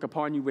Lord look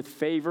upon you with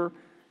favor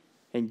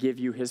and give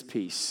you his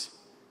peace.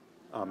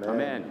 Amen.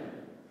 Amen.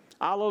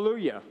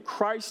 Alleluia.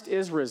 Christ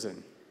is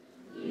risen.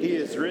 He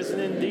is risen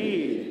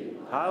indeed.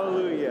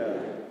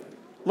 Hallelujah.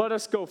 Let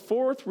us go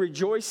forth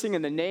rejoicing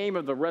in the name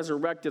of the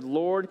resurrected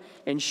Lord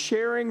and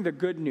sharing the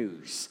good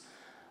news.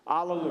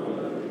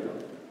 Alleluia.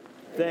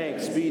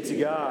 Thanks be to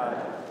God.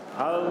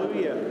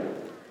 Hallelujah.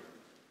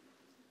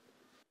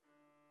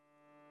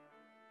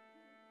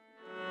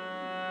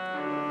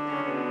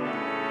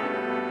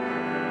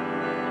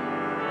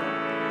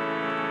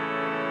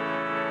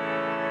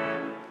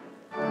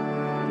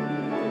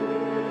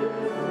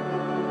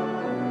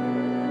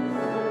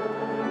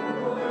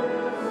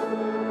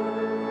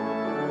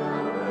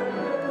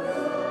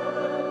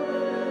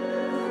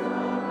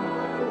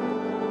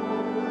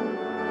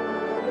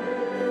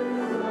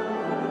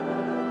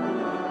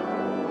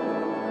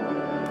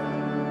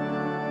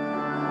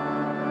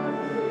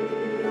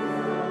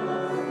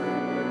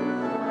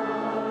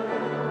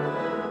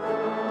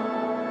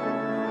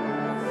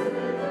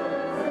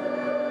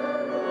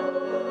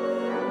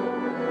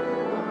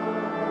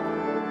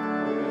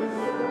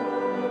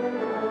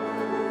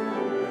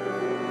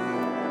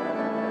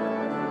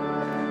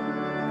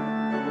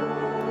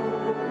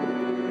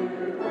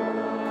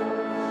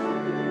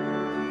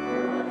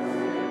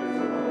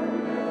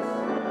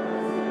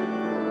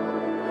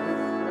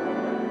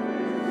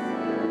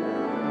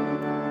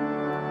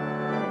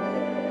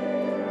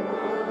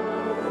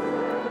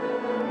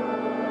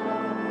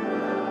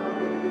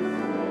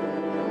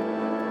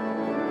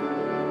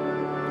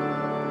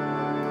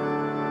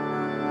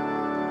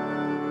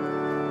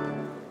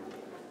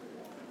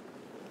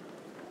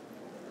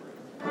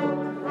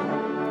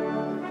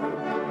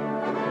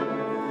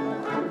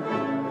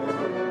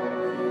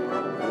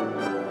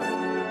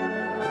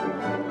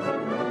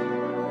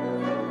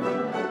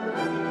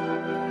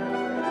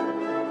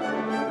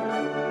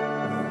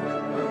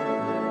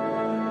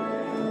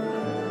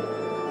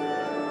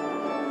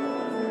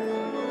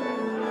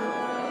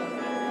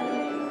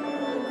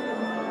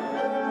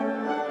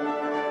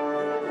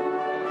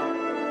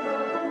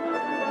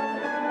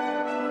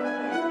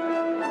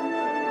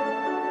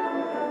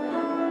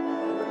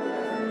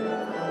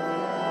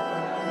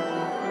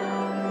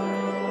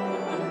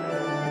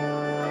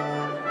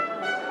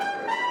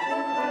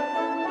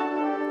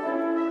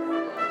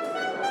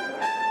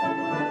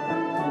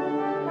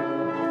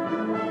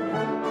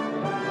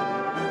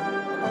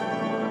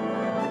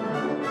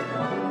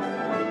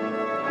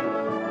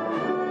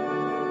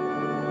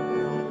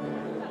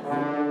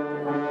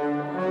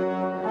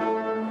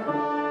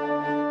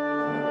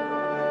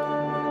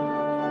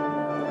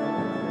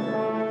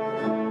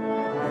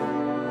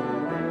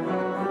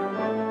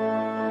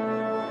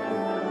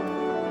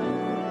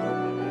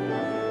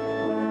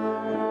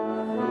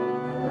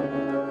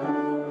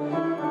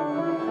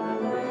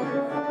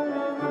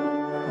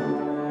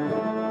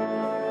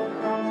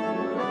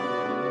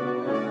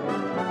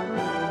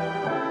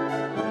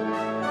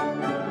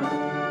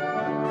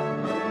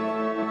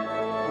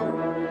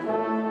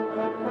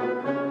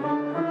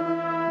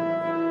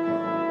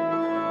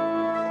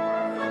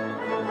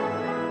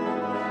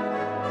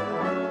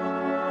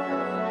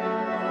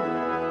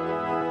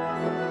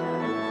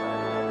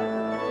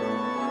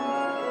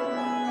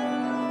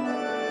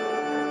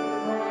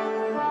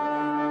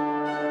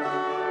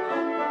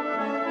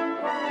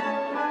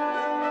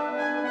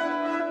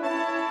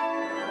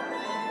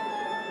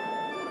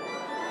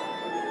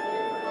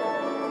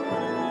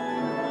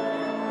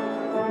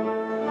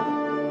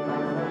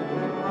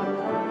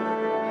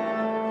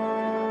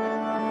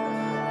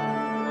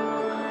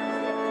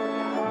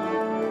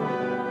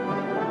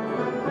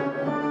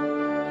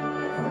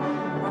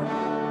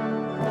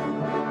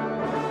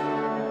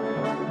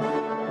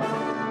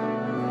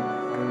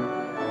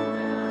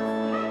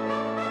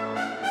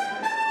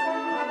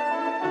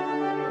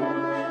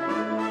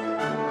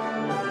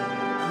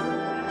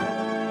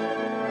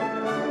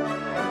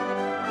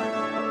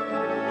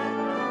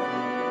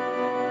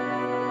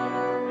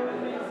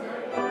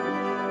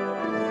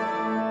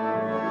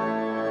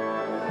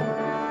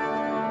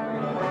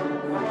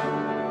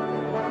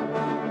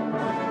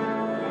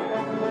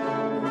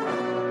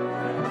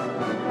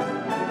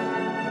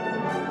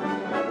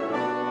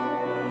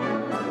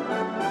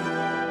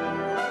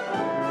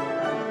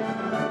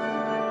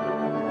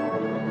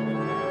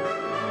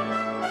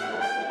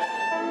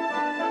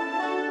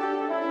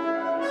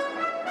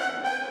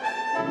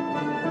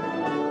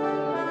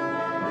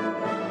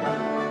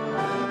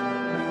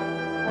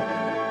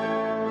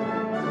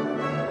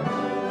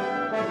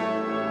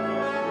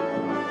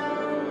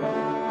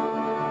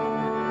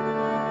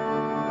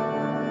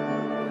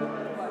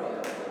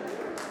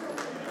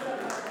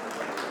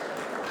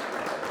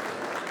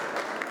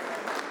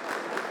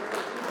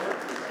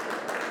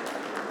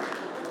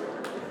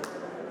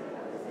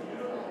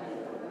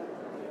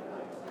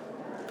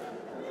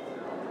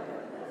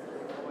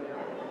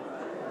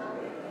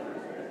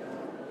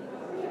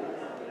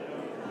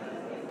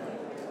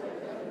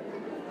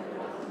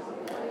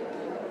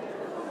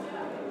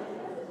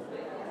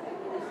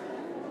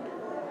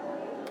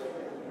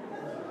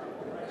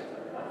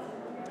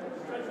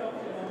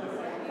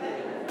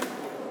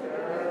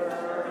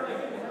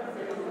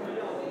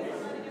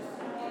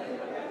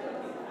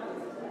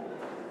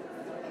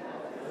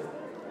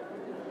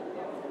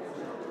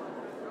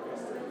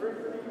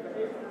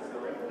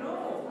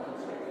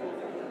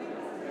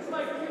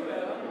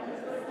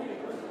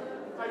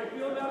 Are you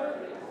feeling better?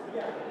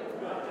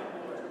 Yeah.